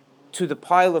to the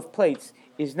pile of plates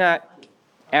is not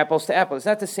apples to apples. It's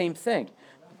not the same thing.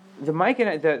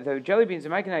 The jelly beans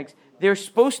and Mike and Ike's, they're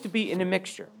supposed to be in a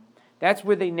mixture. That's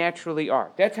where they naturally are.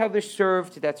 That's how they're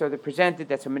served. That's how they're presented.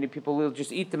 That's how many people will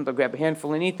just eat them. They'll grab a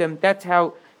handful and eat them. That's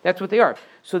what they are.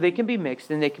 So they can be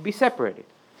mixed and they can be separated.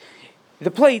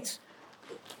 The plates,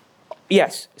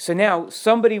 yes. So now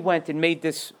somebody went and made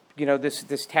this,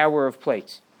 this tower of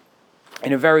plates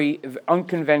in a very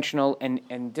unconventional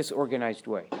and disorganized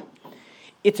way.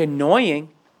 It's annoying.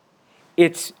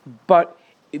 But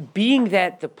being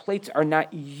that the plates are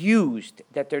not used,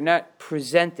 that they're not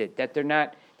presented, that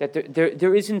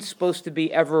there isn't supposed to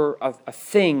be ever a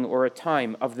thing or a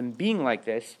time of them being like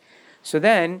this. So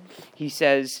then he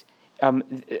says,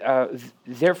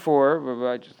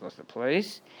 therefore, I just lost the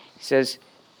place. He says,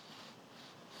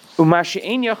 now I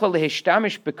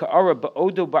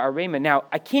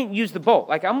can't use the bowl.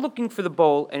 Like I'm looking for the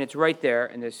bowl and it's right there,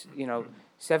 and there's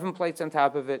 7 plates on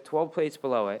top of it, 12 plates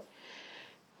below it.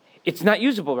 It's not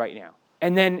usable right now.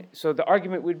 And then, so the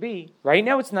argument would be, right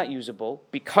now it's not usable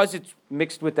because it's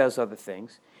mixed with those other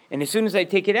things. And as soon as I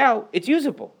take it out, it's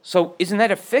usable. So isn't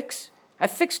that a fix? I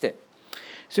fixed it.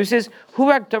 So he says,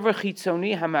 it's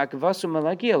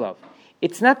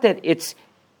not that it's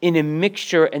in a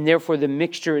mixture and therefore the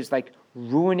mixture is like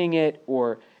ruining it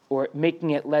or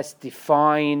making it less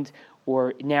defined,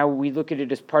 or now we look at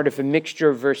it as part of a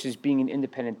mixture versus being an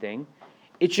independent thing.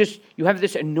 It's just, you have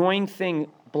this annoying thing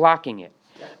blocking it.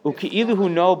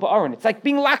 It's like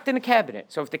being locked in a cabinet.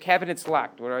 So if the cabinet's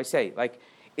locked, what do I say? Like,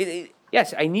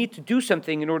 yes, I need to do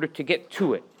something in order to get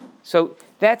to it. So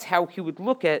that's how he would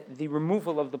look at the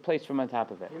removal of the plates from on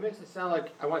top of it. He makes it sound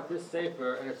like I want this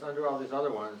safer and it's under all these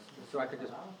other ones, so I could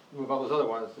just move all those other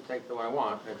ones to take the one I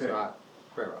want, and it's not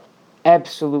fair enough.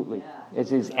 Absolutely.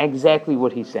 This is exactly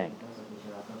what he's saying.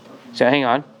 So hang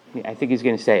on. I think he's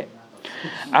going to say it.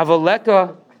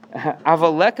 Avaleka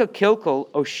kilkul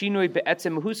oshinoi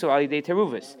be'etzem huso alidei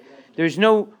teruvis. There's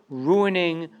no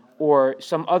ruining or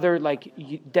some other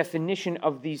definition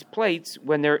of these plates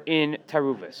when they're in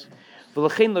teruvis. Therefore,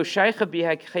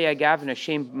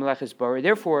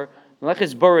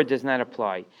 meleches bora does not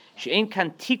apply. She'ein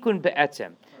kan tikun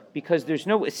be'etzem, because there's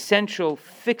no essential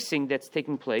fixing that's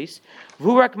taking place.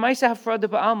 V'urak ma'isa hafrada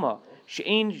ba'alma.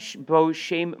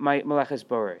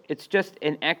 It's just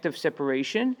an act of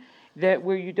separation that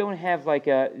where you don't have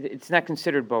it's not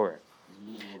considered borer.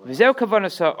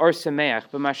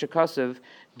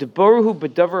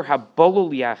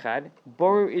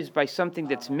 Borer is by something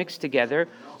that's mixed together,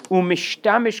 and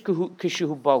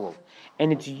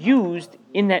it's used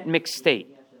in that mixed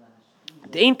state.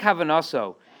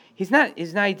 His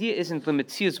idea isn't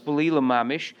lemetzius b'lila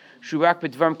mamish shurak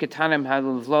b'dvarim ketanim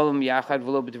halavlolim yachad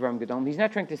v'lo b'dvarim gadol. He's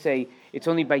not trying to say it's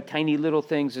only by tiny little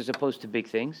things as opposed to big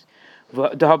things.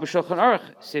 It's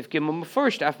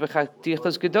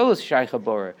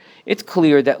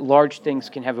clear that large things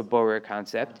can have a borer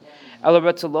concept.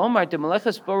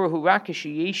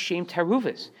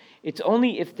 It's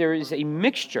only if there is a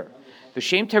mixture.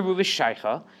 V'shem teruvis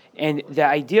shaycha. And the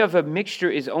idea of a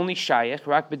mixture is only shayach,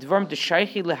 rak bedvarm de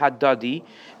shaychi lehadadi,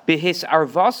 behis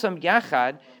arvasam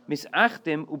yachad,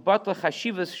 misachdim, ubat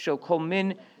lechashivas shel kol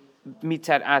min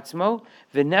mitzad atzmo,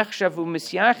 v'nechshav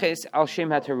u'misyaches al shem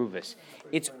hateruvis.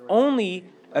 It's only,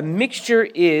 a mixture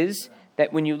is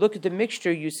that when you look at the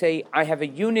mixture, you say, I have a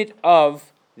unit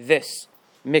of this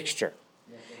mixture.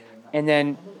 And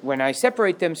then when I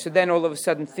separate them, so then all of a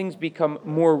sudden things become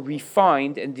more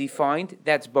refined and defined.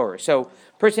 That's borer. So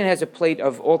a person has a plate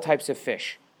of all types of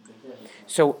fish.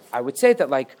 So I would say that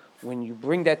when you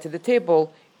bring that to the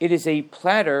table, it is a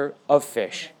platter of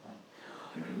fish.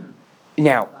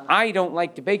 Now, I don't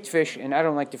like the baked fish and I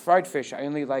don't like the fried fish. I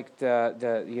only like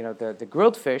the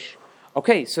grilled fish.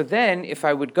 Okay, so then if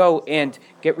I would go and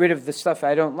get rid of the stuff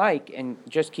I don't like and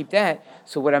just keep that,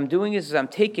 so what I'm doing is I'm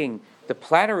taking the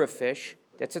platter of fish,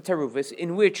 that's a taruvus,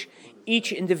 in which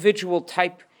each individual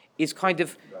type is kind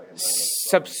of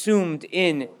subsumed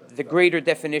in the greater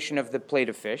definition of the plate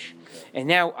of fish, and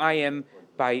now I am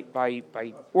by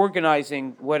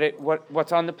organizing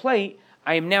what's on the plate,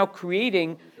 I am now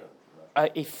creating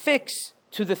a fix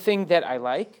to the thing that I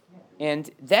like,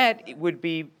 and that would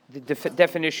be the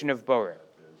definition of borer.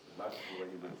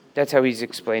 That's how he's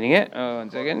explaining it. One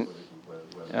second.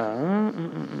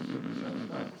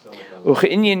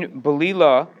 Uchinyin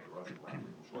belila.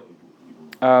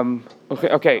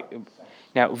 Okay.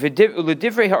 Now,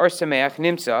 l'divrei ha'or sameach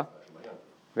nimsa.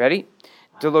 Ready?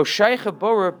 Delo shaycha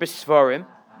borer besvarim,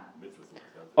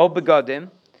 o begadim,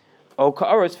 o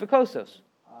ka'aros v'kosos.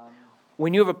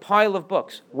 When you have a pile of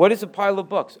books, what is a pile of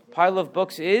books? A pile of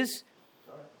books is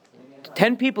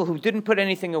 10 people who didn't put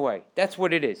anything away. That's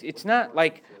what it is. It's not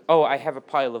like, oh, I have a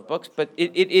pile of books, but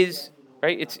it is,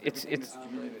 right? It's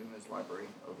accumulated in his library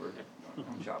over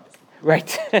Shabbos.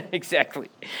 Right, exactly,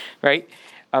 right?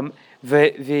 Now,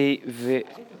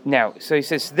 so he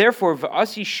says, therefore,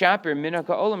 v'asi shaper min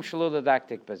ha'olam shelo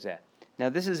ladaktik bazeh. Now,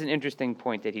 this is an interesting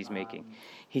point that he's making.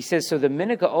 He says, so the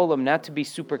minhag ha'olam, not to be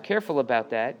super careful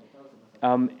about that,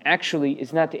 actually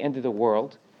is not the end of the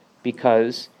world,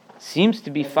 because seems to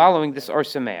be following this Or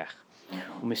Sameach.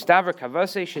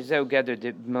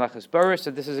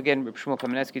 So this is again Reb Shmuel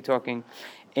Kamenetsky talking,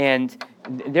 and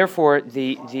therefore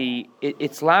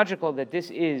it's logical that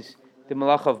this is the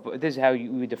malach of, this is how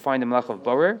we define the malach of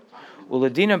borer.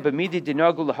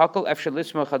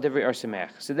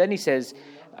 So then he says,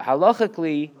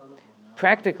 halachically,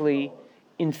 practically,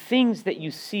 in things that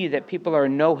you see that people are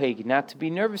noheg not to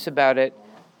be nervous about it,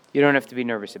 you don't have to be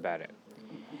nervous about it.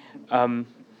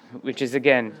 Which is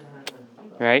again,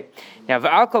 right? Now, so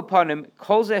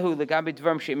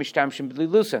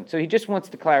he just wants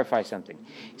to clarify something.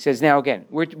 He says, now again,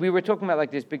 we were talking about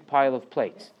like this big pile of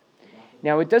plates.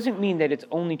 Now, it doesn't mean that it's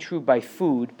only true by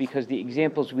food, because the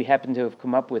examples we happen to have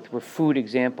come up with were food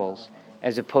examples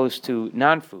as opposed to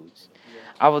non-foods.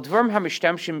 But things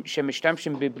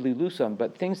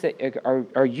that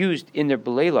are used in their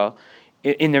belela,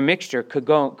 in their mixture,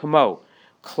 kamo,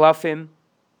 klafim,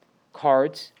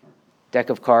 cards, deck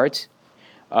of cards,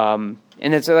 and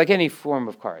it's like any form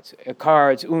of cards,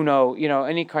 Uno,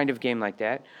 any kind of game like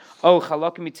that. Or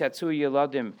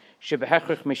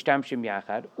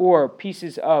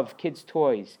pieces of kids'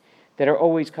 toys that are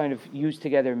always kind of used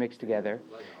together, mixed together.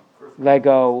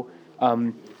 Lego,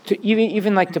 to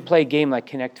even like to play a game like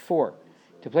Connect 4.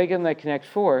 To play a game like Connect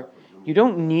 4, you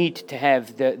don't need to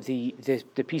have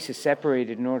the pieces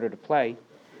separated in order to play.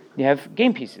 You have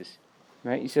game pieces,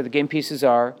 right? So the game pieces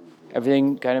are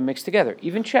everything kind of mixed together.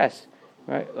 Even chess,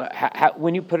 right?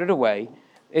 When you put it away,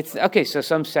 it's okay. So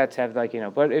some sets have like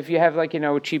but if you have like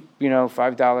a cheap $5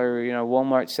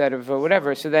 Walmart set of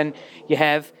whatever, so then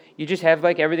you just have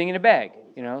like everything in a bag,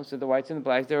 So the whites and the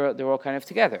blacks, they're all kind of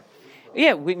together.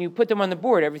 Yeah, when you put them on the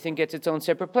board, everything gets its own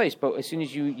separate place. But as soon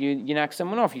as you knock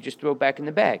someone off, you just throw it back in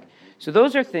the bag. So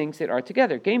those are things that are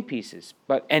together, game pieces.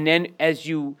 And then as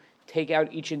you take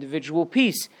out each individual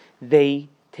piece, they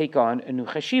take on a new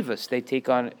chashivas. They take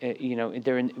on,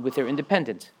 with their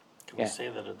independence. Can we say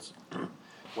that it's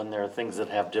when there are things that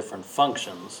have different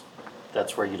functions,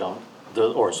 that's where you don't,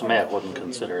 or Sameach wouldn't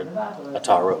consider it a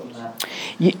tarot?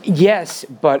 Yes,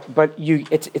 but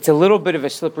it's a little bit of a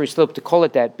slippery slope to call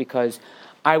it that, because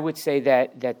I would say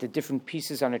that the different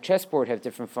pieces on a chessboard have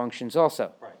different functions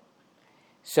also. Right.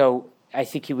 So I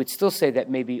think he would still say that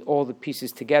maybe all the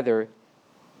pieces together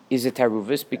is a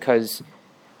taruvis, because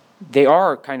they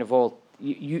are kind of all,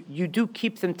 you do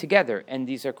keep them together, and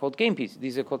these are called game pieces,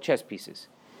 these are called chess pieces.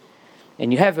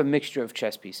 And you have a mixture of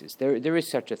chess pieces. There is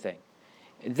such a thing.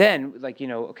 Then,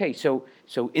 so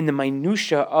in the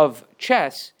minutia of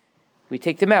chess, we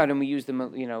take them out and we use them,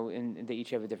 and they each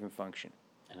have a different function.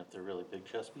 And if they're really big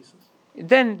chess pieces?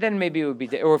 Then maybe it would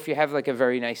be, or if you have like a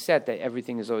very nice set that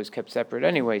everything is always kept separate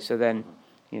anyway, so then,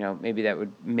 maybe that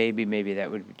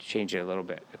would change it a little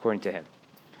bit, according to him.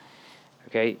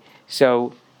 Okay,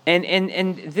 so,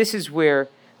 and this is where,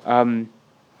 I'm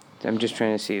just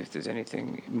trying to see if there's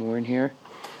anything more in here.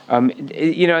 And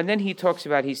then he talks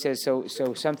about, he says, so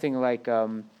something like,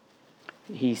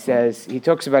 he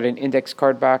talks about an index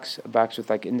card box, a box with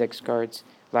like index cards.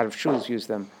 A lot of shuls use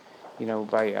them,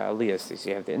 by Elias. So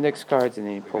you have the index cards, and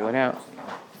then you pull one out.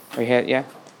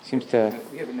 Seems to.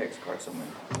 We have index cards somewhere.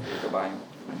 We'll buy them.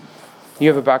 You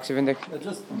have a box of index?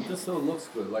 Just so it looks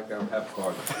good, like I have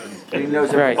cards. He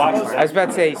knows Right. everything. I was about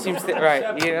to say, seems to,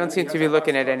 right. You don't seem to be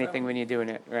looking at anything when you're doing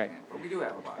it. Right. We do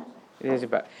have a box. It is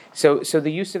about. So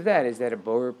the use of that, is that a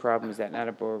borer problem? Is that not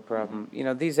a borer problem? You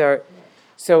know, these are.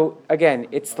 So again,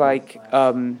 it's like.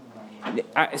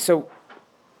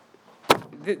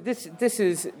 This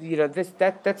is, you know,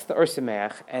 that's the Or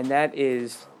Sameach, and that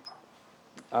is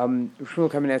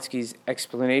Shmuel Kamenetsky's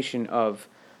explanation of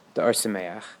the Or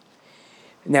Sameach.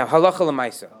 Now, halacha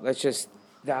l'maisa. Let's just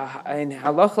in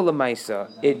halacha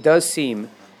l'maisa, it does seem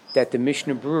that the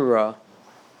Mishnah Berurah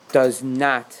does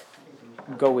not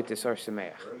go with this Or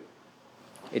Sameach.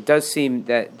 It does seem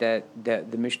that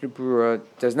the Mishnah Berurah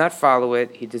does not follow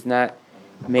it. He does not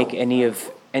make any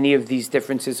of these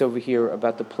differences over here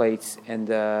about the plates, and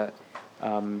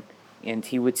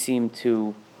he would seem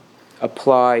to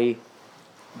apply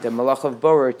the Malach of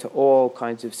Borer to all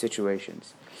kinds of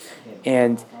situations.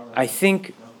 And I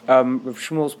think Rav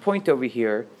Shmuel's point over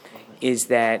here is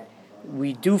that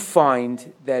we do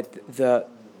find that the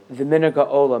Minhag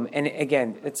Olam, and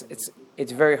again, it's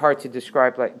very hard to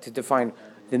describe, like to define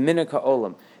the Minhag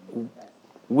Olam.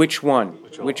 Which one?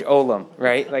 Which Olam?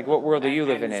 Right? Like, what world are you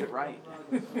living in? Is it right?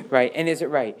 Right, and is it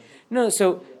right? No,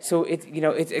 so it's, you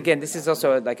know, it's, again, this is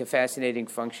also like a fascinating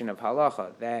function of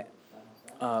halacha that,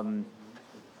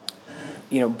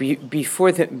 you know,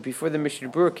 before the Mishnah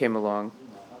Berurah came along,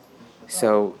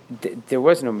 so there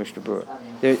was no Mishnah Berurah.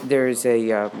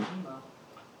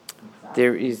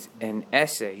 There is an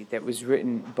essay that was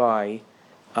written by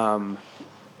Rabbi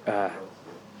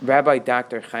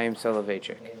Dr. Chaim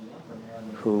Soloveitchik,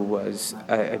 who was,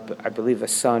 I believe, a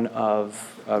son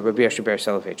of Rabbi Yoshe Ber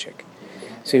Soloveitchik.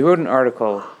 So he wrote an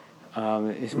article,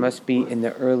 this must be in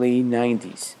the early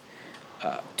 90s,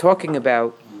 talking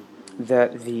about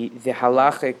the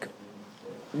halachic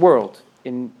world,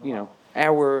 in, you know,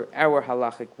 our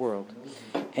halachic world,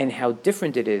 and how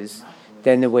different it is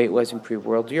than the way it was in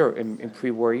pre-war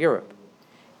Europe,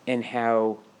 and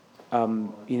how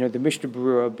you know, the Mishnah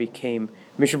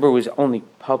Berurah was only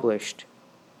published,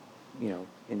 you know,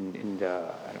 in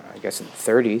the, I don't know, I guess in the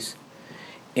 30s,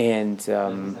 and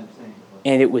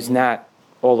it was not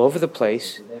all over the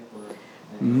place.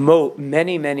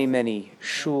 Many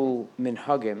shul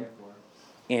minhagim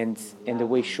and the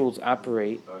way shuls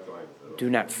operate do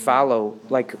not follow,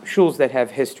 like shuls that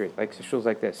have history, like shuls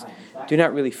like this, do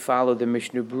not really follow the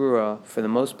Mishnah Berurah for the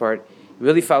most part. It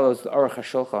really follows the Aruch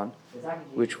HaShulchan,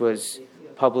 which was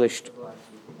published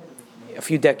a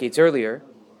few decades earlier,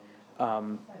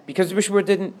 because the Mishnah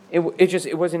Berurah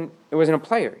it wasn't a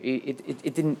player.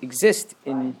 It didn't exist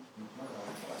in.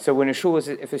 So when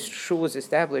if a shul was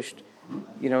established,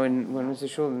 you know, when was the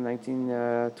shul, in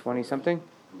 1920 something?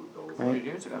 100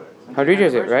 years ago. 100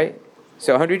 years ago, right?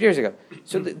 So 100 years ago.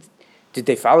 So did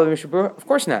they follow the Mishnah Berurah? Of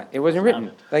course not. It wasn't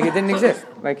written. Like, it didn't exist.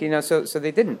 Like, you know, so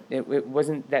they didn't. It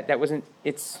wasn't that wasn't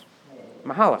its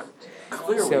mahalach.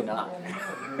 Clearly not.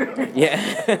 Yeah.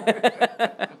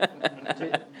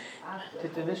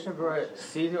 Did the Mishnah Berurah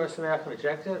see the Or Sameach and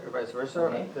reject it, or vice versa?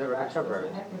 Or they were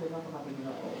contemporaries?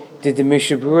 Did the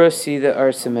Mishnah Berurah see the Or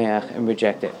Sameach and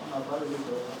reject it?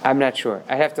 I'm not sure.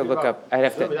 I'd have to look up.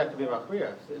 That could be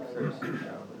machriya.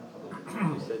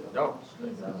 You said no,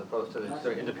 as opposed to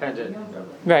they're independent.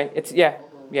 Right. It's yeah.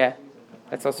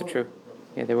 That's also true.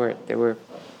 Yeah, they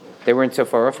weren't so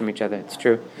far off from each other. It's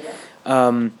true.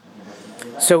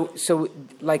 So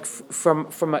like from a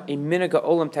Minhag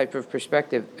Olam type of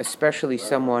perspective, especially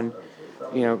someone,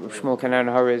 you know, Shmuel Kanai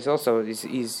Nahara is also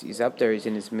he's up there. He's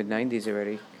in his mid-90s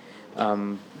already.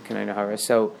 Kanai Nahara.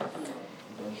 So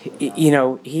you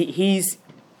know, he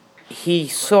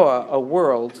saw a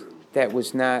world that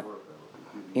was not,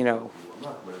 you know,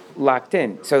 locked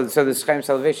in. So this Chaim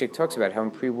Soloveitchik talks about how in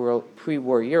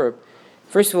pre-war Europe,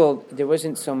 first of all, there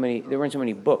weren't so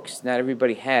many books. Not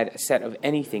everybody had a set of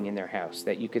anything in their house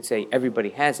that you could say everybody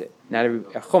has it. A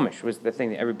chumash was the thing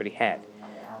that everybody had.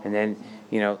 And then,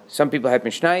 you know, some people had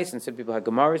Mishnayos, and some people had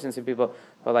Gemaras, and some people,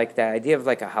 but like the idea of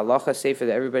like a halacha sefer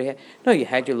that everybody had. No, you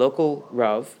had your local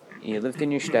Rav, you lived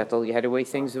in your shtetl, you had the way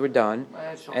things were done,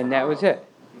 and that was it.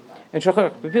 And Shulchan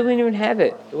Aruch, but people didn't even have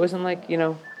it. It wasn't like, you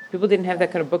know, people didn't have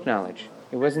that kind of book knowledge.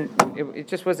 It wasn't. It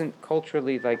just wasn't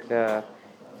culturally like the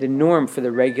norm for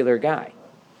the regular guy.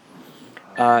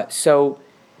 So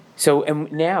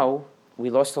and now we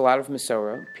lost a lot of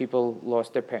Masorah. People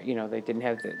lost their parents. You know, they didn't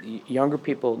have the younger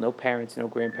people, no parents, no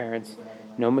grandparents,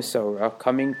 no Masorah,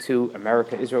 coming to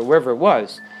America, Israel, wherever it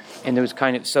was, and there was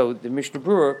kind of, so the Mishnah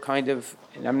Berurah kind of,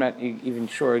 and I'm not even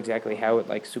sure exactly how it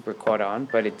like super caught on,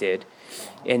 but it did,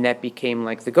 and that became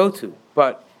like the go-to.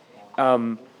 But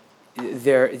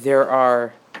there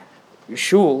are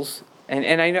shuls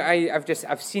And I know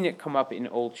I've seen it come up in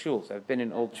old shuls. I've been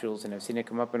in old shuls and I've seen it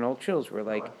come up in old shuls where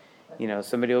like,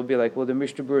 somebody will be like, well, the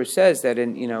Mishnah Berurah says that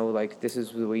like this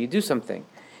is the way you do something,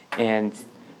 and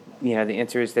the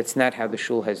answer is that's not how the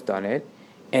shul has done it.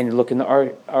 And look in the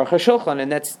Aruch HaShulchan, and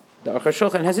the Aruch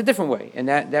HaShulchan has a different way, and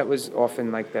that was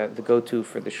often like the go-to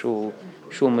for the shul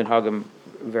minhagim.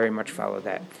 Very much follow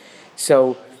that.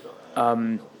 So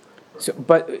when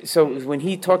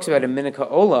he talks about a minika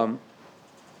olam,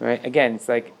 right? Again, it's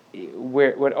like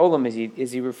what olam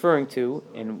is he referring to,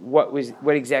 and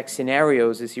what exact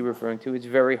scenarios is he referring to? It's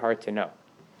very hard to know,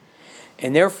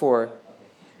 and therefore,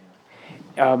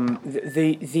 the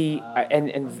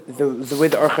way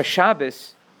the Aruch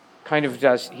HaShabbos kind of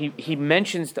does, he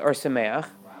mentions the Or Sameach,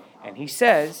 and he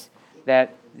says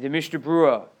that the Mishnah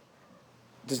Berurah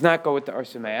does not go with the Or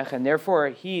Sameach, and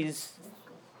therefore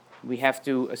we have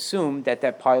to assume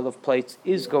that pile of plates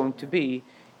is going to be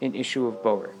an issue of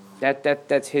borer.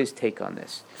 That's his take on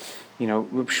this.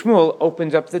 Reb Shmuel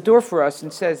opens up the door for us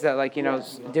and says that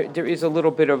there is a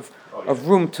little bit of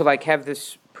room to have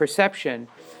this perception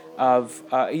of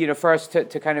for us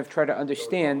to kind of try to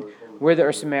understand where the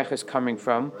Or Sameach is coming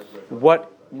from,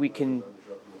 what we can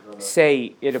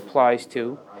say it applies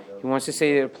to. He wants to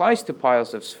say it applies to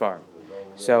piles of Sfarim.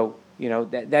 So,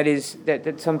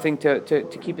 that's something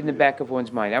to keep in the back of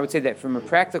one's mind. I would say that from a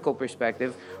practical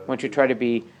perspective, one should try to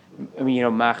be,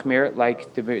 machmir,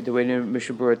 like the way the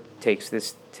Mishnah Berurah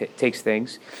takes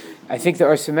things. I think the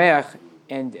Or Sameach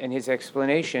and his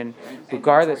explanation,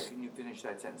 regardless. Can you finish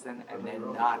that sentence then, and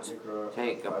then not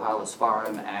take a pile of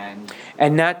Sfarim and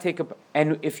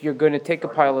if you're going to take a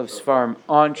pile of Sfarim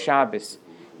on Shabbos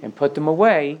and put them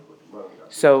away.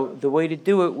 So the way to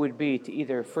do it would be to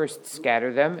either first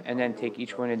scatter them and then take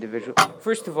each one individually.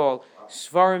 First of all,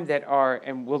 Svarim that are,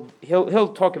 and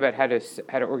he'll talk about how to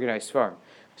organize Svarim.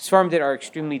 Svarim that are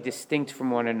extremely distinct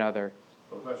from one another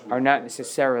are not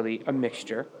necessarily a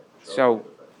mixture. So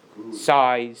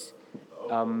size,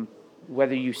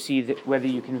 whether you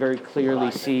can very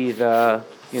clearly see the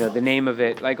name of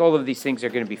it, like all of these things are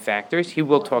going to be factors. He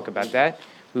will talk about that.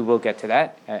 We will get to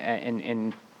that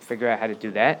and figure out how to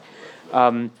do that.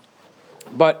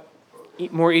 But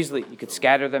more easily, you could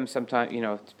scatter them sometime,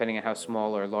 depending on how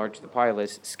small or large the pile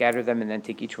is, scatter them and then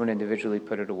take each one individually,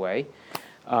 put it away.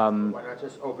 Why not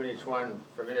just open each one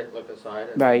for a minute, look aside?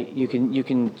 Right, you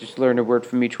can just learn a word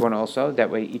from each one also. That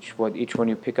way each one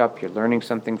you pick up, you're learning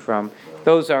something from.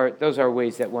 Those are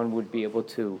ways that one would be able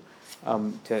to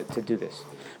do this.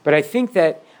 But I think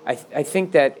that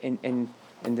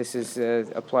and this is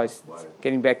applies,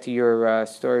 getting back to your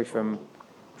story from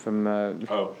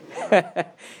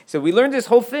so we learned this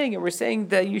whole thing, and we're saying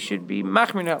that you should be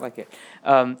machmir, not like it.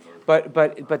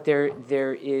 But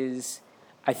there is,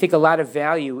 I think, a lot of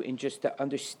value in just the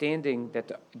understanding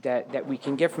that we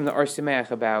can get from the Or Sameach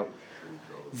about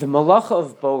the malacha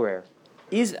of borer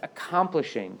is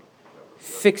accomplishing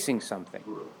fixing something,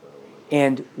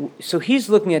 and so he's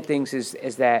looking at things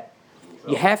as that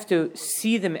you have to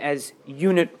see them as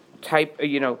unit type.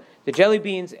 The jelly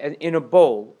beans in a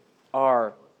bowl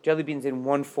are jelly beans in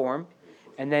one form,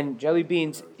 and then jelly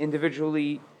beans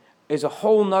individually is a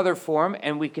whole nother form,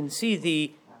 and we can see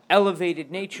the elevated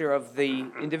nature of the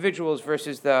individuals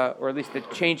versus or at least the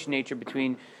changed nature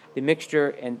between the mixture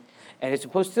and as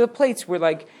opposed to the plates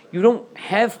where you don't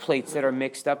have plates that are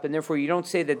mixed up, and therefore you don't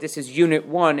say that this is unit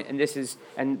 1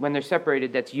 and when they're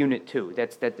separated that's unit 2.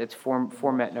 That's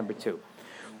format number 2.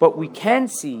 But we can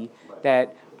see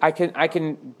that I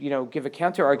can give a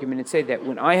counter argument and say that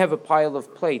when I have a pile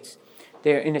of plates,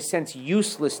 they're in a sense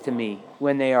useless to me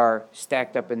when they are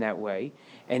stacked up in that way.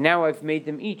 And now I've made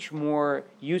them each more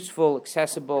useful,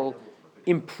 accessible,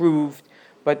 improved.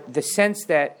 But the sense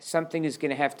that something is going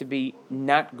to have to be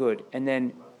not good and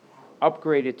then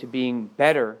upgraded to being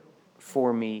better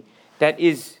for me,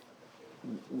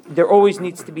 there always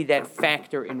needs to be that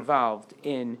factor involved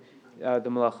in the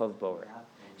malacha of borer.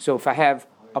 So if I have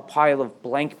a pile of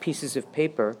blank pieces of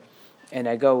paper, and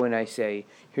I go and I say,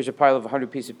 here's a pile of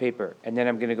 100 pieces of paper, and then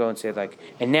I'm going to go and say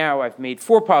and now I've made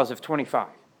 4 piles of 25.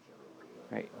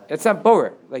 Right? That's not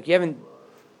borer.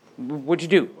 What'd you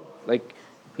do?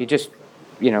 You just,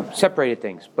 separated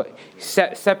things, but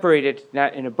separated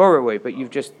not in a borer way, but you've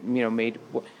just, made.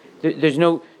 There's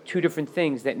no two different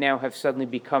things that now have suddenly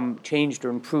become changed or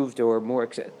improved or more.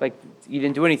 You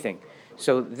didn't do anything.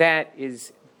 So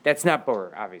that's not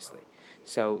borer, obviously.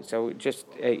 So just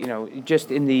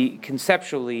just in the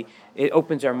conceptually, it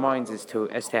opens our minds as to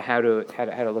how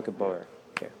to look at borer.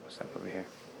 Okay, we'll stop over here.